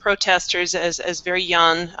stereotype of protesters as very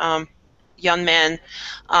young men.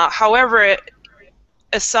 However,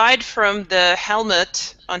 aside from the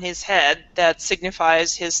helmet on his head that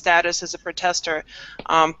signifies his status as a protester,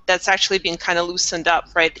 that's actually been kind of loosened up,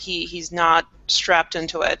 right? He's not strapped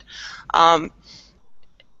into it.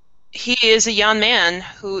 He is a young man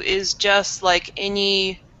who is just like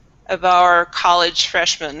any of our college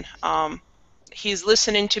freshmen. He's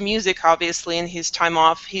listening to music, obviously, in his time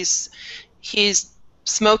off. He's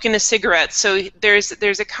smoking a cigarette. So there's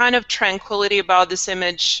a kind of tranquility about this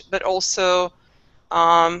image, but also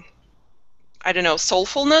I don't know,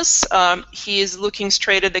 soulfulness. He is looking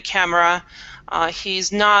straight at the camera.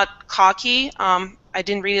 He's not cocky. I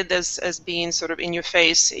didn't read it as being sort of in your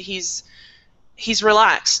face. He's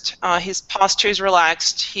relaxed. His posture is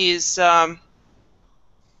relaxed. He's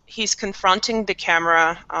confronting the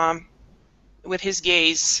camera with his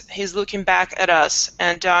gaze. He's looking back at us,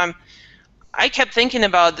 and I kept thinking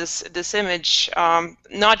about this image,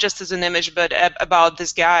 not just as an image, but about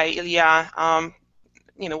this guy, Ilya.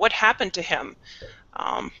 You know, what happened to him?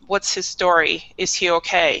 What's his story? Is he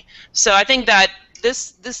okay? So I think that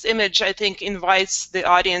this image, I think, invites the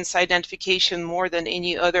audience identification more than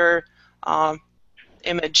any other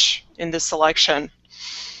image in this selection.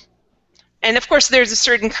 And of course, there's a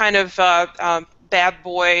certain kind of bad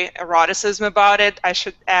boy eroticism about it, I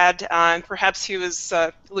should add. Perhaps he was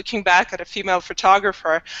looking back at a female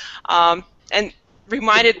photographer and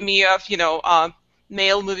reminded me of, you know,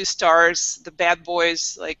 male movie stars, the bad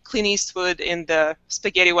boys like Clint Eastwood in the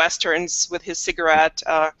spaghetti westerns with his cigarette,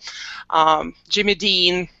 Jimmy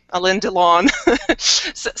Dean, Alain Delon.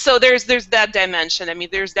 so there's that dimension. I mean,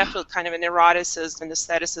 there's definitely kind of an eroticism and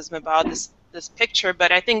aestheticism about this picture,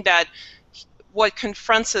 but I think that what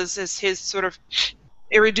confronts us is his sort of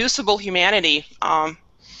irreducible humanity.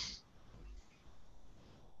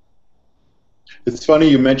 It's funny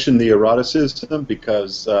you mentioned the eroticism,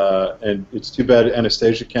 because, and it's too bad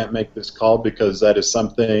Anastasia can't make this call, because that is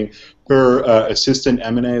something, her assistant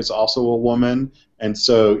Emine is also a woman, and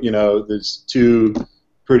so, you know, there's two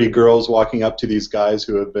pretty girls walking up to these guys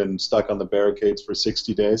who have been stuck on the barricades for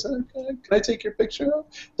 60 days. Can I take your picture?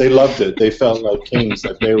 They loved it. They felt like kings,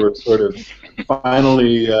 that they were sort of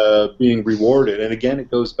finally being rewarded. And again, it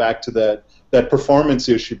goes back to that performance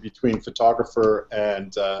issue between photographer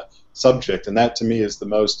and subject, and that to me is the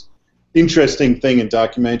most interesting thing in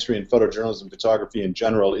documentary and photojournalism, photography in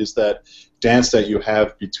general, is that dance that you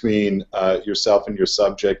have between yourself and your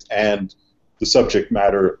subject and the subject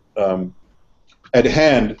matter at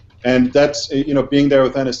hand. And that's, you know, being there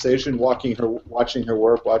with Anastasia and watching her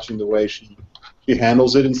work, watching the way she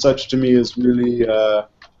handles it and such, to me is really,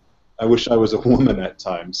 I wish I was a woman at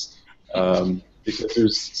times, because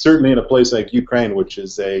there's certainly in a place like Ukraine, which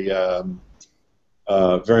is a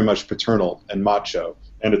very much paternal and macho,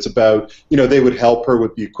 and it's about, you know, they would help her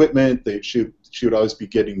with the equipment. She would always be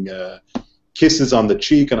getting kisses on the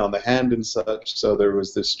cheek and on the hand and such. So there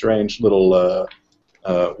was this strange little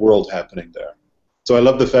world happening there. So I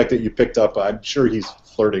love the fact that you picked up. I'm sure he's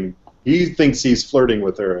flirting. He thinks he's flirting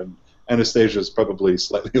with her, and Anastasia is probably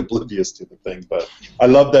slightly oblivious to the thing. But I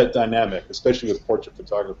love that dynamic, especially with portrait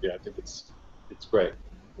photography. I think it's great.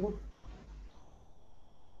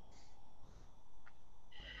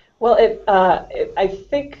 Well, I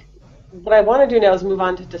think what I want to do now is move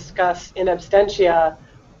on to discuss in absentia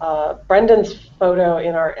Brendan's photo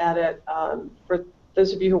in our edit. For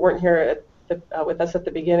those of you who weren't here with us at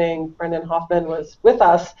the beginning, Brendan Hoffman was with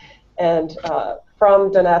us, and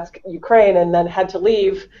from Donetsk, Ukraine, and then had to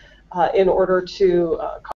leave in order to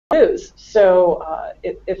cover news. So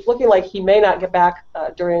it's looking like he may not get back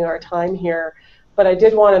during our time here, but I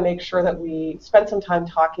did want to make sure that we spent some time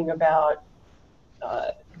talking about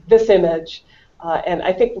this image, and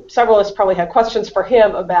I think several of us probably had questions for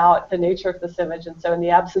him about the nature of this image, and so in the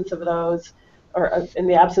absence of those, in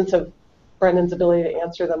the absence of Brendan's ability to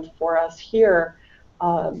answer them for us here,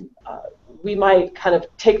 we might kind of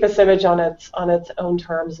take this image on its own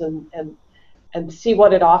terms and see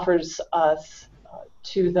what it offers us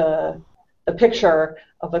to the picture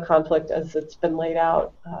of the conflict as it's been laid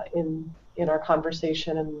out in our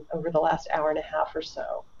conversation and over the last hour and a half or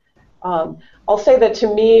so. I'll say that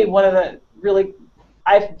to me, one of the really,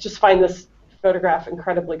 I just find this photograph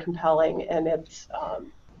incredibly compelling, and it's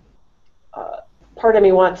part of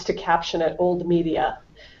me wants to caption it old media.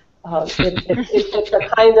 It's a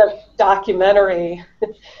kind of documentary.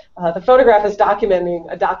 The photograph is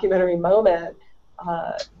documenting a documentary moment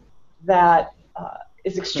that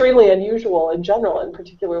is extremely unusual in general, and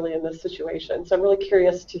particularly in this situation. So I'm really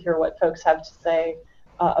curious to hear what folks have to say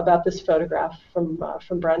about this photograph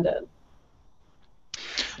from Brendan.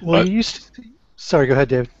 Well, you used to, sorry, go ahead,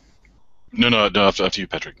 David. No, after you,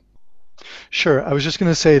 Patrick. Sure. I was just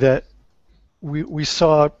going to say that we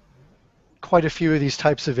saw quite a few of these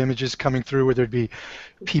types of images coming through where there'd be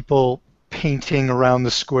people painting around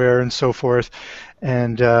the square and so forth.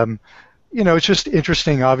 And, you know, it's just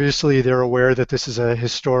interesting. Obviously, they're aware that this is a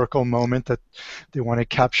historical moment that they want to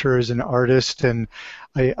capture as an artist. And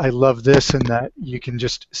I love this in that you can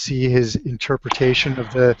just see his interpretation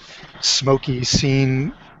of the smoky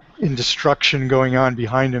scene in destruction going on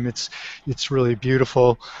behind him. It's really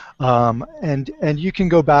beautiful, and you can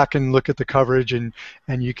go back and look at the coverage and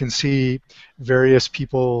you can see various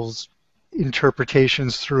people's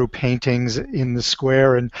interpretations through paintings in the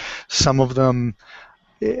square, and some of them,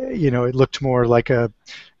 you know, it looked more like a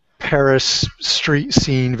Paris street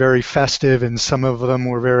scene, very festive, and some of them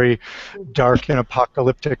were very dark and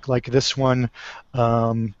apocalyptic, like this one.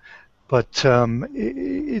 But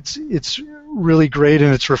it's really great,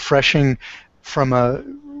 and it's refreshing from a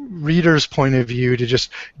reader's point of view to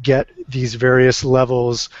just get these various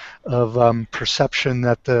levels of perception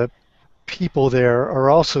that the people there are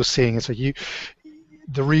also seeing. It's like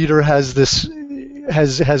the reader has this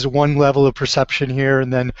has one level of perception here,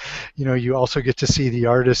 and then you also get to see the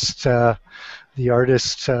artist's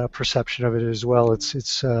perception of it as well.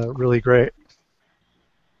 It's really great.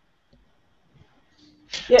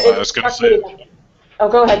 Yeah, I was going to say. Oh,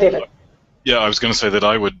 go ahead, David. Yeah, I was going to say that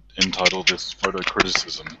I would entitle this photo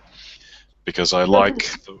criticism because I like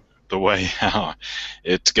the way how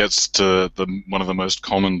it gets to one of the most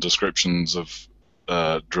common descriptions of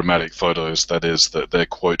dramatic photos, that is that they're,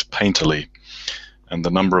 quote, painterly. And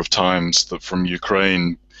the number of times that from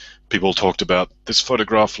Ukraine people talked about, this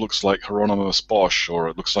photograph looks like Hieronymus Bosch, or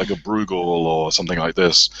it looks like a Bruegel, or something like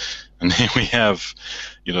this. And here we have,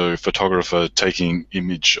 photographer taking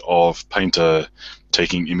image of painter,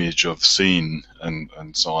 taking image of scene,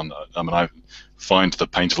 and so on. I mean, I find the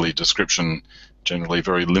painterly description generally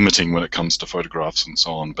very limiting when it comes to photographs and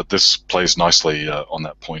so on, but this plays nicely on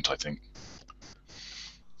that point, I think.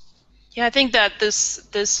 Yeah, I think that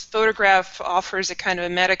this photograph offers a kind of a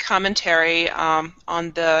meta commentary on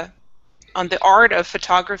the art of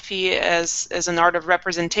photography as an art of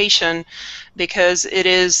representation, because it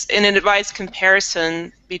is an advised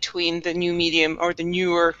comparison between the new medium, or the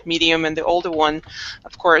newer medium, and the older one,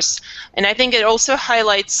 of course. And I think it also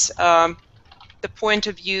highlights the point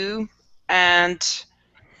of view and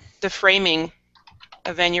the framing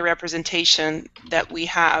of any representation that we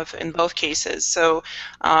have in both cases. So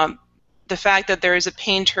the fact that there is a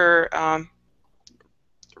painter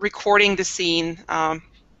recording the scene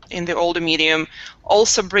in the older medium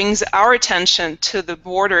also brings our attention to the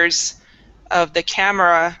borders of the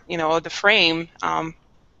camera, of the frame,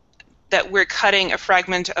 that we're cutting a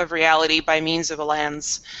fragment of reality by means of a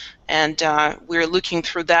lens. And we're looking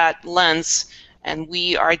through that lens, and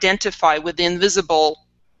we identify with the invisible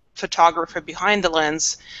photographer behind the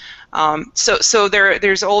lens. So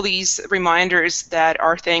there's all these reminders that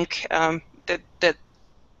I think that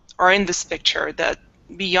are in this picture, that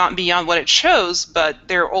beyond what it shows, but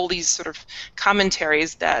there are all these sort of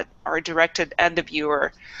commentaries that are directed at the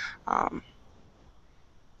viewer.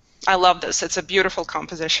 I love this. It's a beautiful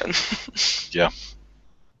composition. Yeah.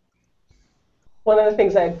 One of the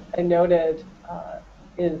things I noted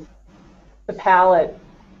is the palette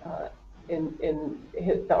in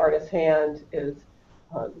the artist's hand is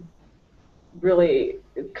really,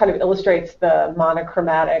 it kind of illustrates the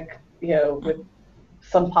monochromatic, with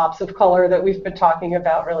some pops of color that we've been talking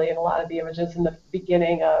about really in a lot of the images in the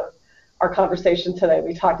beginning of our conversation today.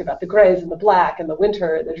 We talked about the grays and the black and the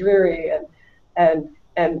winter and the dreary, and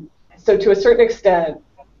so to a certain extent,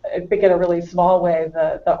 I think in a really small way,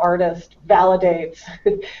 the artist validates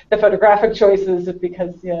the photographic choices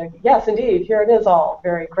because, yes, indeed, here it is all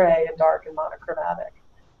very gray and dark and monochromatic.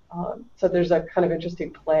 So there's a kind of interesting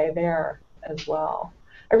play there. as well.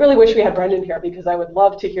 I really wish we had Brendan here because I would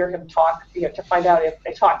love to hear him talk, to find out if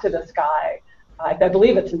I talked to this guy. I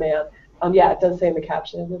believe it's a man. Yeah, it does say in the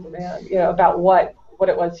caption it is a man. About what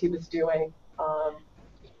it was he was doing.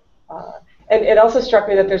 And it also struck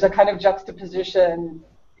me that there's a kind of juxtaposition.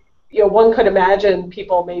 One could imagine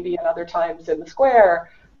people maybe at other times in the square,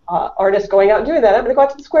 artists going out and doing that. I'm going to go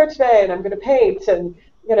out to the square today and I'm going to paint, and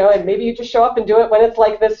and maybe you just show up and do it when it's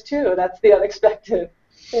like this too. That's the unexpected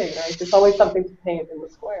thing, right? There's always something to paint in the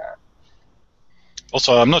square.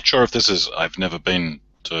 Also, I'm not sure if this is, I've never been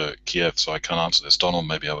to Kiev, so I can't answer this. Donald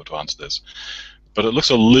may be able to answer this. But it looks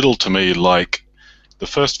a little to me like the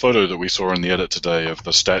first photo that we saw in the edit today of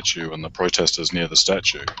the statue and the protesters near the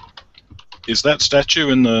statue. Is that statue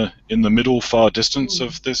in the middle far distance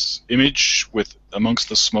of this image, with amongst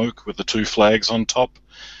the smoke with the two flags on top?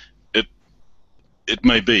 It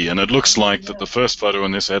may be, and it looks like that the first photo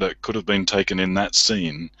in this edit could have been taken in that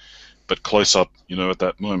scene, but close up, at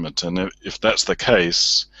that moment. And if that's the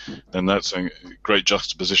case, then that's a great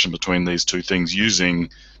juxtaposition between these two things, using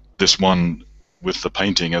this one with the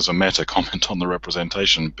painting as a meta comment on the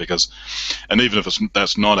representation, because, and even if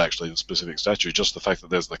that's not actually the specific statue, just the fact that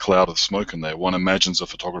there's the cloud of smoke in there, one imagines a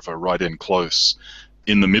photographer right in close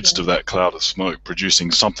in the midst of that cloud of smoke producing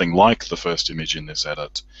something like the first image in this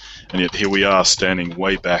edit. And yet here we are standing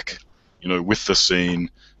way back, with the scene,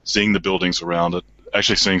 seeing the buildings around it,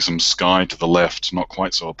 actually seeing some sky to the left, not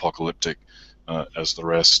quite so apocalyptic as the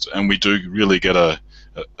rest, and we do really get a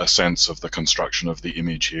sense of the construction of the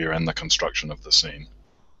image here and the construction of the scene.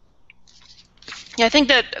 Yeah, I think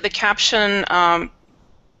that the caption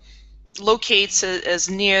locates as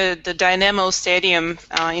near the Dynamo Stadium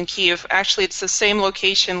in Kiev. Actually, it's the same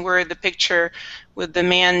location where the picture with the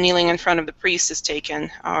man kneeling in front of the priest is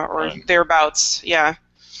taken, or Right. thereabouts. Yeah,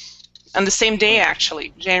 on the same day,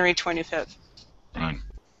 actually, January 25th. Right.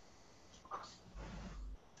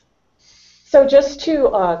 So just to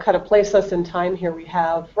kind of place us in time here, we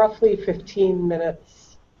have roughly 15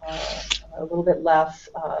 minutes, a little bit less,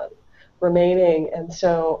 remaining, and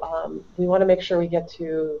so we want to make sure we get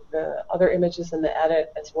to the other images in the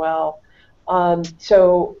edit as well.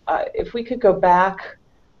 So if we could go back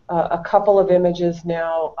a couple of images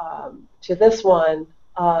now to this one.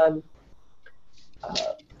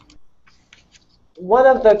 One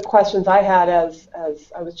of the questions I had as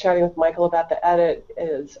I was chatting with Michael about the edit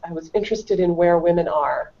is I was interested in where women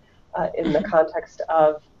are in the context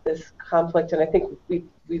of this conflict, and I think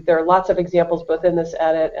there are lots of examples both in this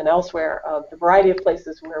edit and elsewhere of the variety of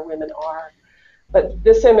places where women are. But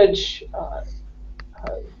this image,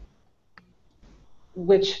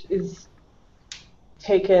 which is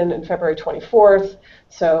taken in February 24th,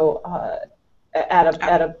 so at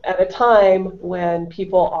a time when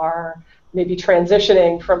people are maybe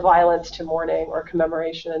transitioning from violence to mourning or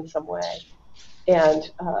commemoration in some way, and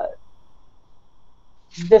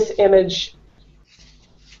this image,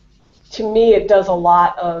 to me, it does a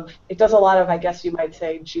lot of, I guess you might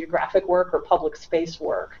say, geographic work or public space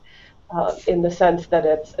work, in the sense that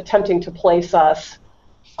it's attempting to place us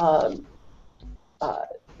not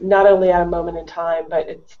only at a moment in time, but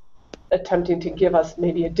it's attempting to give us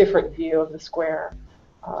maybe a different view of the square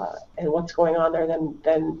and what's going on there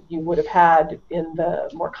than you would have had in the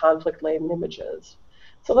more conflict-laden images.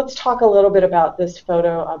 So let's talk a little bit about this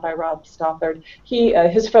photo by Rob Stothard.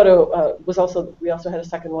 His photo was also, we also had a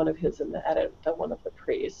second one of his in the edit, the one of the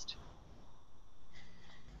priest.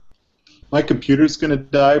 My computer's going to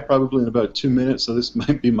die probably in about 2 minutes, so this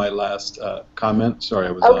might be my last comment. Sorry,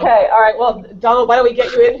 I was okay, all right. Well, Donald, why don't we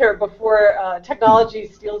get you in here before technology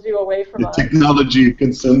steals you away from us? Technology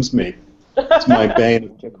consumes me. It's my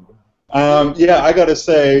bane. Yeah, I got to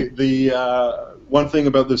say, the one thing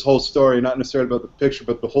about this whole story, not necessarily about the picture,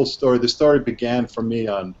 but the whole story, the story began for me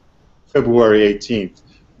on February 18th,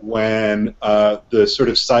 when the sort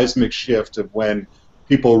of seismic shift of when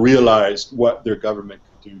people realized what their government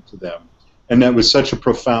could do to them. And that was such a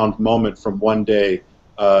profound moment from one day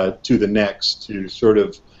to the next, to sort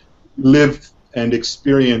of live and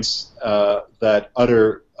experience that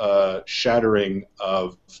utter shattering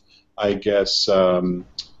of, I guess,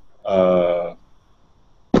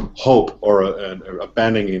 hope, or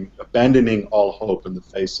abandoning all hope in the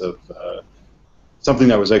face of something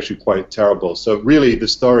that was actually quite terrible. So really the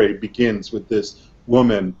story begins with this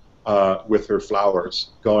woman with her flowers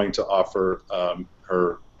going to offer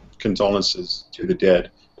her condolences to the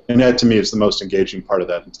dead. And that to me is the most engaging part of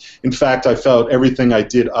that. In fact, I felt everything I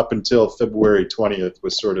did up until February 20th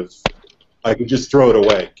was sort of, I could just throw it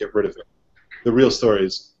away, get rid of it. The real story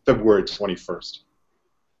is February 21st.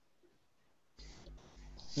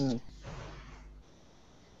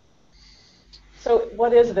 So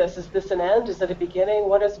what is this? Is this an end? Is it a beginning?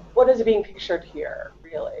 What is being pictured here,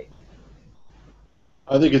 really?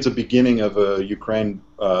 I think it's a beginning of a Ukraine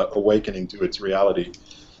awakening to its reality,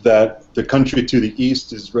 that the country to the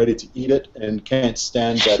east is ready to eat it and can't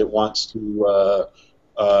stand that it wants to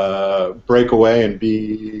break away and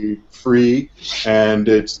be free, and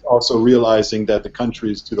it's also realizing that the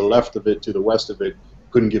countries to the left of it, to the west of it,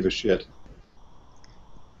 couldn't give a shit.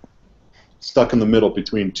 Stuck in the middle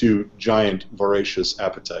between two giant voracious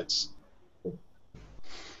appetites.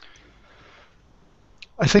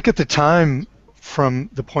 I think at the time, from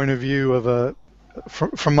the point of view of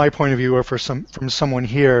from my point of view, or from someone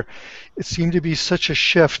here, it seemed to be such a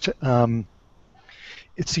shift.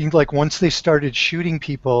 It seemed like once they started shooting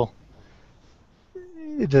people,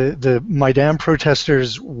 the Maidan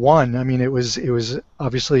protesters won. I mean, it was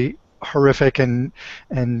obviously horrific and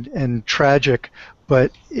tragic,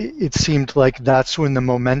 but it seemed like that's when the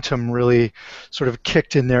momentum really sort of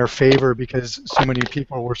kicked in their favor, because so many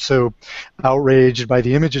people were so outraged by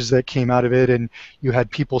the images that came out of it, and you had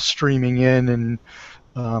people streaming in and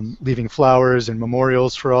leaving flowers and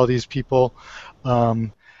memorials for all these people. The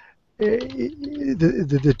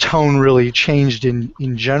tone really changed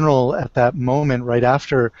in general at that moment, right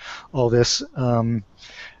after all this. You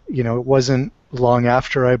know, it wasn't long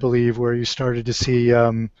after, I believe, where you started to see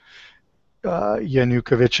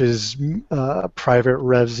Yanukovych's private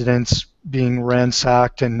residence being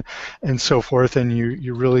ransacked and so forth, and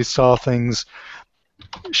you really saw things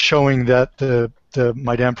showing that the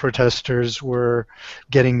Maidan protesters were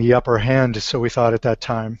getting the upper hand, so we thought at that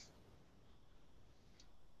time.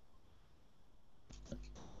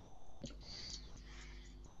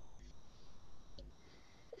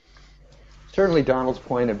 Certainly, Donald's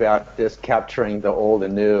point about this capturing the old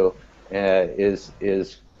and new is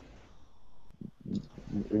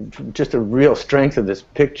just a real strength of this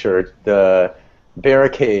picture. The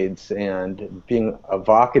barricades and being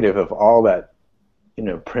evocative of all that, you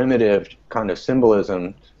know, primitive kind of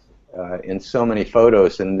symbolism in so many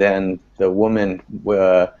photos, and then the woman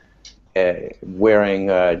wearing,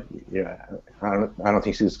 you know, I don't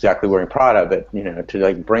think she's exactly wearing Prada, but you know, to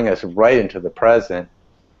like bring us right into the present.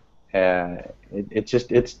 It's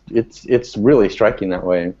really striking that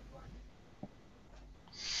way.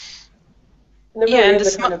 Yeah, and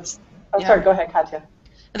sorry, go ahead, Katya.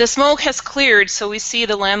 The smoke has cleared, so we see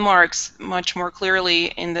the landmarks much more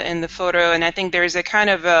clearly in the photo, and I think there's a kind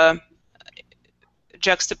of a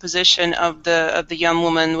juxtaposition of the young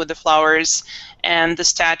woman with the flowers and the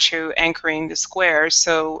statue anchoring the square.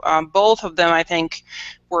 So both of them, I think,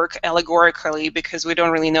 work allegorically, because we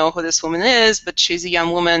don't really know who this woman is, but she's a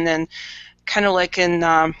young woman, and kind of like in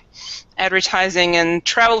advertising and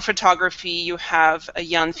travel photography, you have a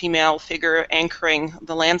young female figure anchoring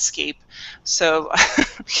the landscape. So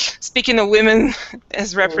speaking of women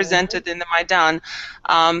as represented in the Maidan,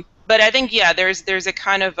 but I think, yeah, there's a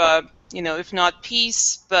kind of a, you know, if not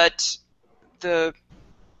peace, but the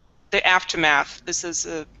aftermath. This is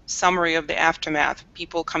a summary of the aftermath.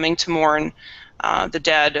 People coming to mourn the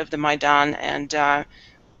dead of the Maidan, and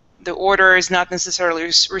the order is not necessarily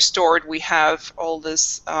restored. We have all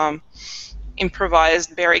this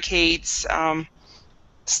improvised barricades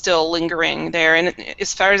still lingering there, and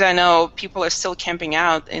as far as I know, people are still camping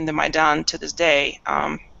out in the Maidan to this day.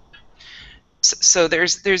 So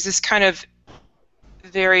there's this kind of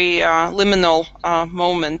very liminal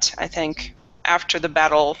moment, I think, after the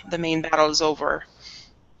battle, the main battle is over.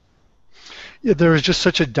 Yeah, there was just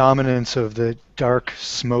such a dominance of the dark,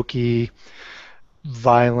 smoky,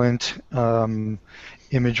 violent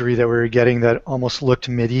imagery that we were getting that almost looked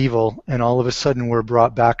medieval, and all of a sudden we're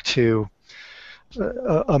brought back to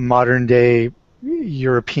a modern-day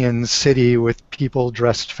European city with people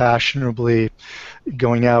dressed fashionably,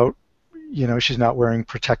 going out. You know, she's not wearing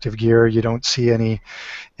protective gear. You don't see any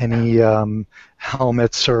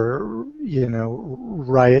helmets or, you know,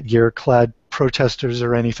 riot gear clad protesters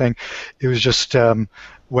or anything. It was just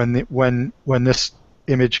when this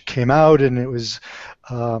image came out, and it was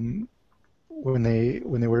when they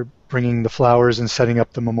were bringing the flowers and setting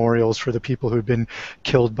up the memorials for the people who'd been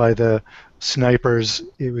killed by the snipers.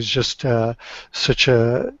 It was just such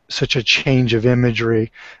a change of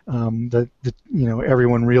imagery that you know,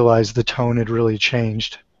 everyone realized the tone had really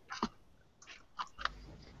changed.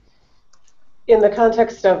 In the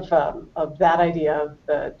context of that idea of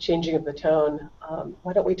the changing of the tone,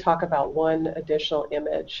 why don't we talk about one additional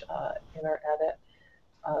image in our edit,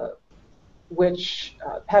 which,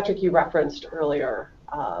 Patrick, you referenced earlier,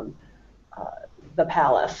 the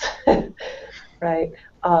palace, right?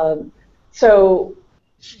 So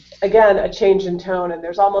again, a change in tone, and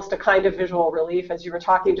there's almost a kind of visual relief. As you were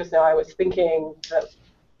talking just now, I was thinking that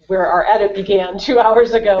where our edit began 2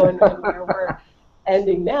 hours ago and where we're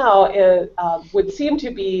ending now would seem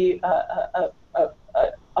to be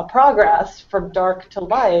a progress from dark to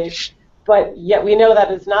light, but yet we know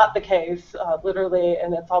that is not the case, literally,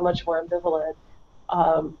 and it's all much more ambivalent.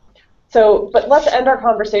 But let's end our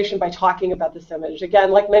conversation by talking about this image.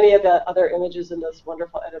 Again, like many of the other images in this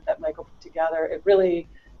wonderful edit that Michael put together,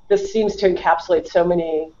 this seems to encapsulate so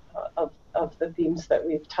many of the themes that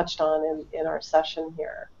we've touched on in our session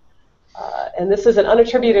here. And this is an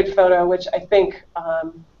unattributed photo, which I think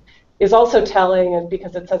is also telling, and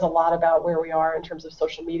because it says a lot about where we are in terms of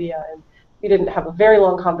social media. And we didn't have a very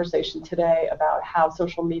long conversation today about how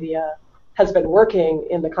social media has been working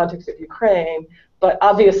in the context of Ukraine, but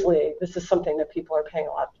obviously this is something that people are paying a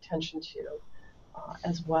lot of attention to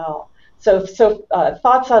as well. So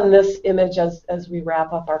thoughts on this image as we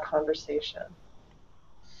wrap up our conversation?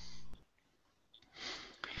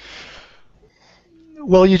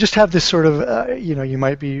 Well, you just have this sort of, you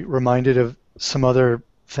might be reminded of some other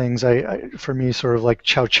things. For me, sort of like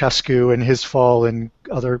Ceausescu and his fall and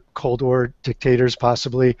other Cold War dictators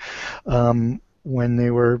possibly, when they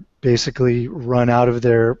were basically run out of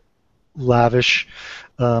their lavish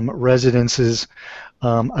residences.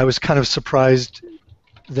 I was kind of surprised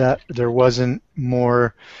that there wasn't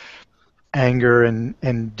more anger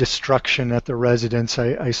and destruction at the residence.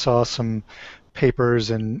 I saw some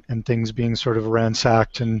papers and things being sort of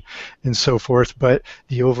ransacked and so forth, but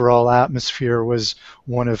the overall atmosphere was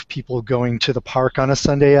one of people going to the park on a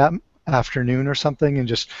Sunday afternoon or something and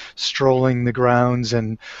just strolling the grounds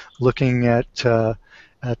and looking at the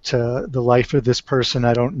life of this person.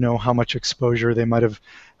 I don't know how much exposure they might have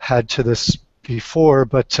had to this before,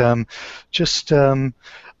 but I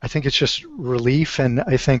think it's just relief, and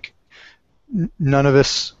I think none of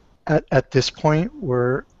us at this point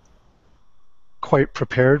were quite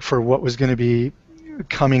prepared for what was going to be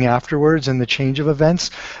coming afterwards and the change of events.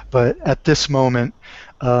 But at this moment,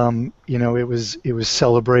 it was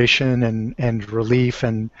celebration and relief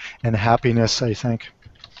and happiness, I think.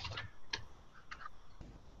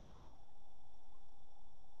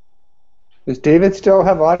 Does David still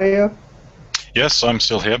have audio? Yes, I'm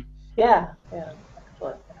still here. Yeah,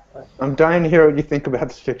 excellent. I'm dying to hear what you think about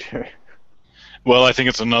this picture. Well, I think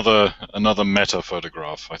it's another meta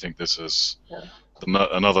photograph. I think this is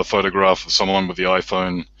another photograph of someone with the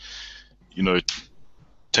iPhone,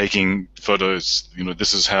 taking photos.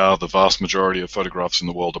 This is how the vast majority of photographs in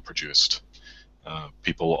the world are produced.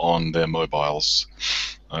 People on their mobiles,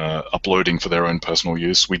 uploading for their own personal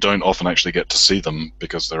use. We don't often actually get to see them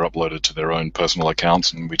because they're uploaded to their own personal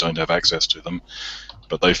accounts and we don't have access to them.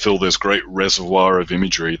 But they fill this great reservoir of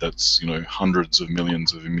imagery that's, hundreds of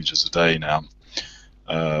millions of images a day now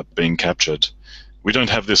being captured. We don't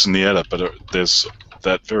have this in the edit, but there's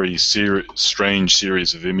that very strange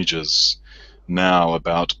series of images now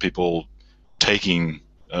about people taking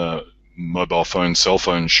mobile phone, cell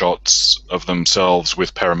phone shots of themselves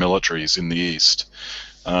with paramilitaries in the East,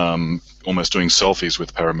 almost doing selfies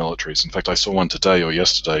with paramilitaries. In fact, I saw one today or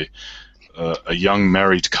yesterday, a young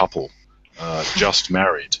married couple, just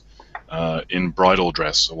married, in bridal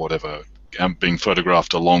dress or whatever, being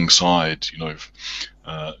photographed alongside,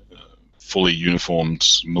 fully uniformed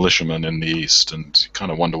militiamen in the East, and you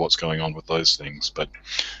kind of wonder what's going on with those things. But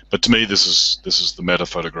to me, this is the meta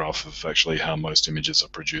photograph of actually how most images are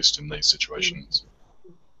produced in these situations.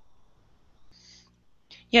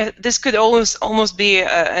 Yeah, this could almost be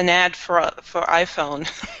an ad for iPhone.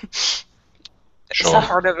 Sure.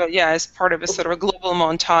 As part of a sort of a global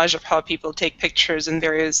montage of how people take pictures in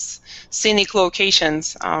various scenic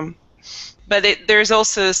locations. But there's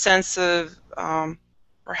also a sense of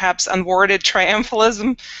perhaps unworded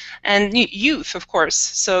triumphalism and youth, of course.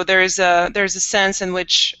 So there's a sense in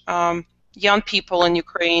which young people in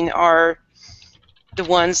Ukraine are the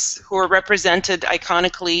ones who are represented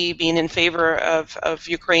iconically being in favor of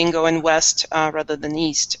Ukraine going west rather than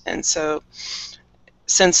east. And so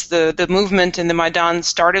since the movement in the Maidan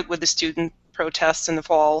started with the student protests in the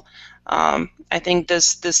fall, I think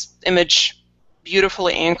this image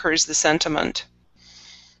beautifully anchors the sentiment.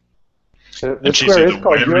 The square is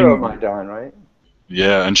called Euromaidan, right?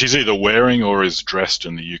 Yeah, and she's either wearing or is dressed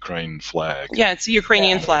in the Ukraine flag. Yeah, it's a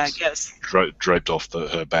Ukrainian flag, yes. Draped off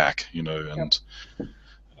her back, and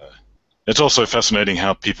it's also fascinating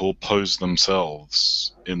how people pose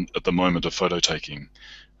themselves at the moment of photo taking.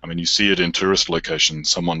 I mean, you see it in tourist locations.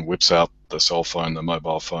 Someone whips out the cell phone, the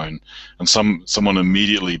mobile phone, and someone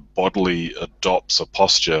immediately bodily adopts a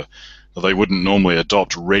posture that they wouldn't normally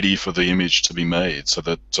adopt, ready for the image to be made, so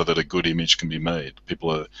that a good image can be made.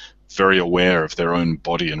 People are very aware of their own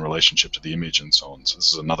body in relationship to the image and so on. So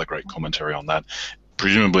this is another great commentary on that,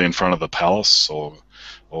 presumably in front of the palace or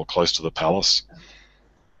close to the palace.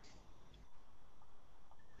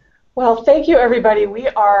 Well, thank you, everybody. We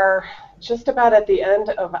are just about at the end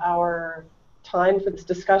of our time for this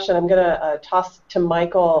discussion. I'm going to toss to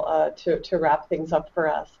Michael to wrap things up for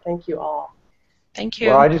us. Thank you all. Thank you.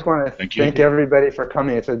 Well, I just want to thank you. everybody for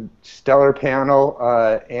coming. It's a stellar panel,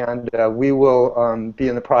 and we will be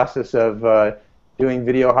in the process of doing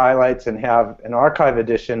video highlights and have an archive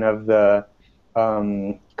edition of the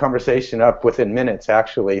conversation up within minutes,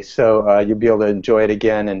 actually. So you'll be able to enjoy it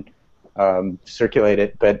again and circulate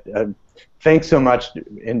it. But thanks so much.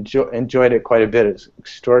 Enjoyed it quite a bit. It's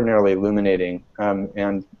extraordinarily illuminating,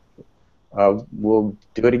 and we'll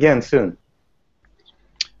do it again soon.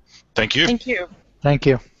 Thank you. Thank you. Thank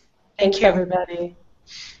you. Thanks, everybody.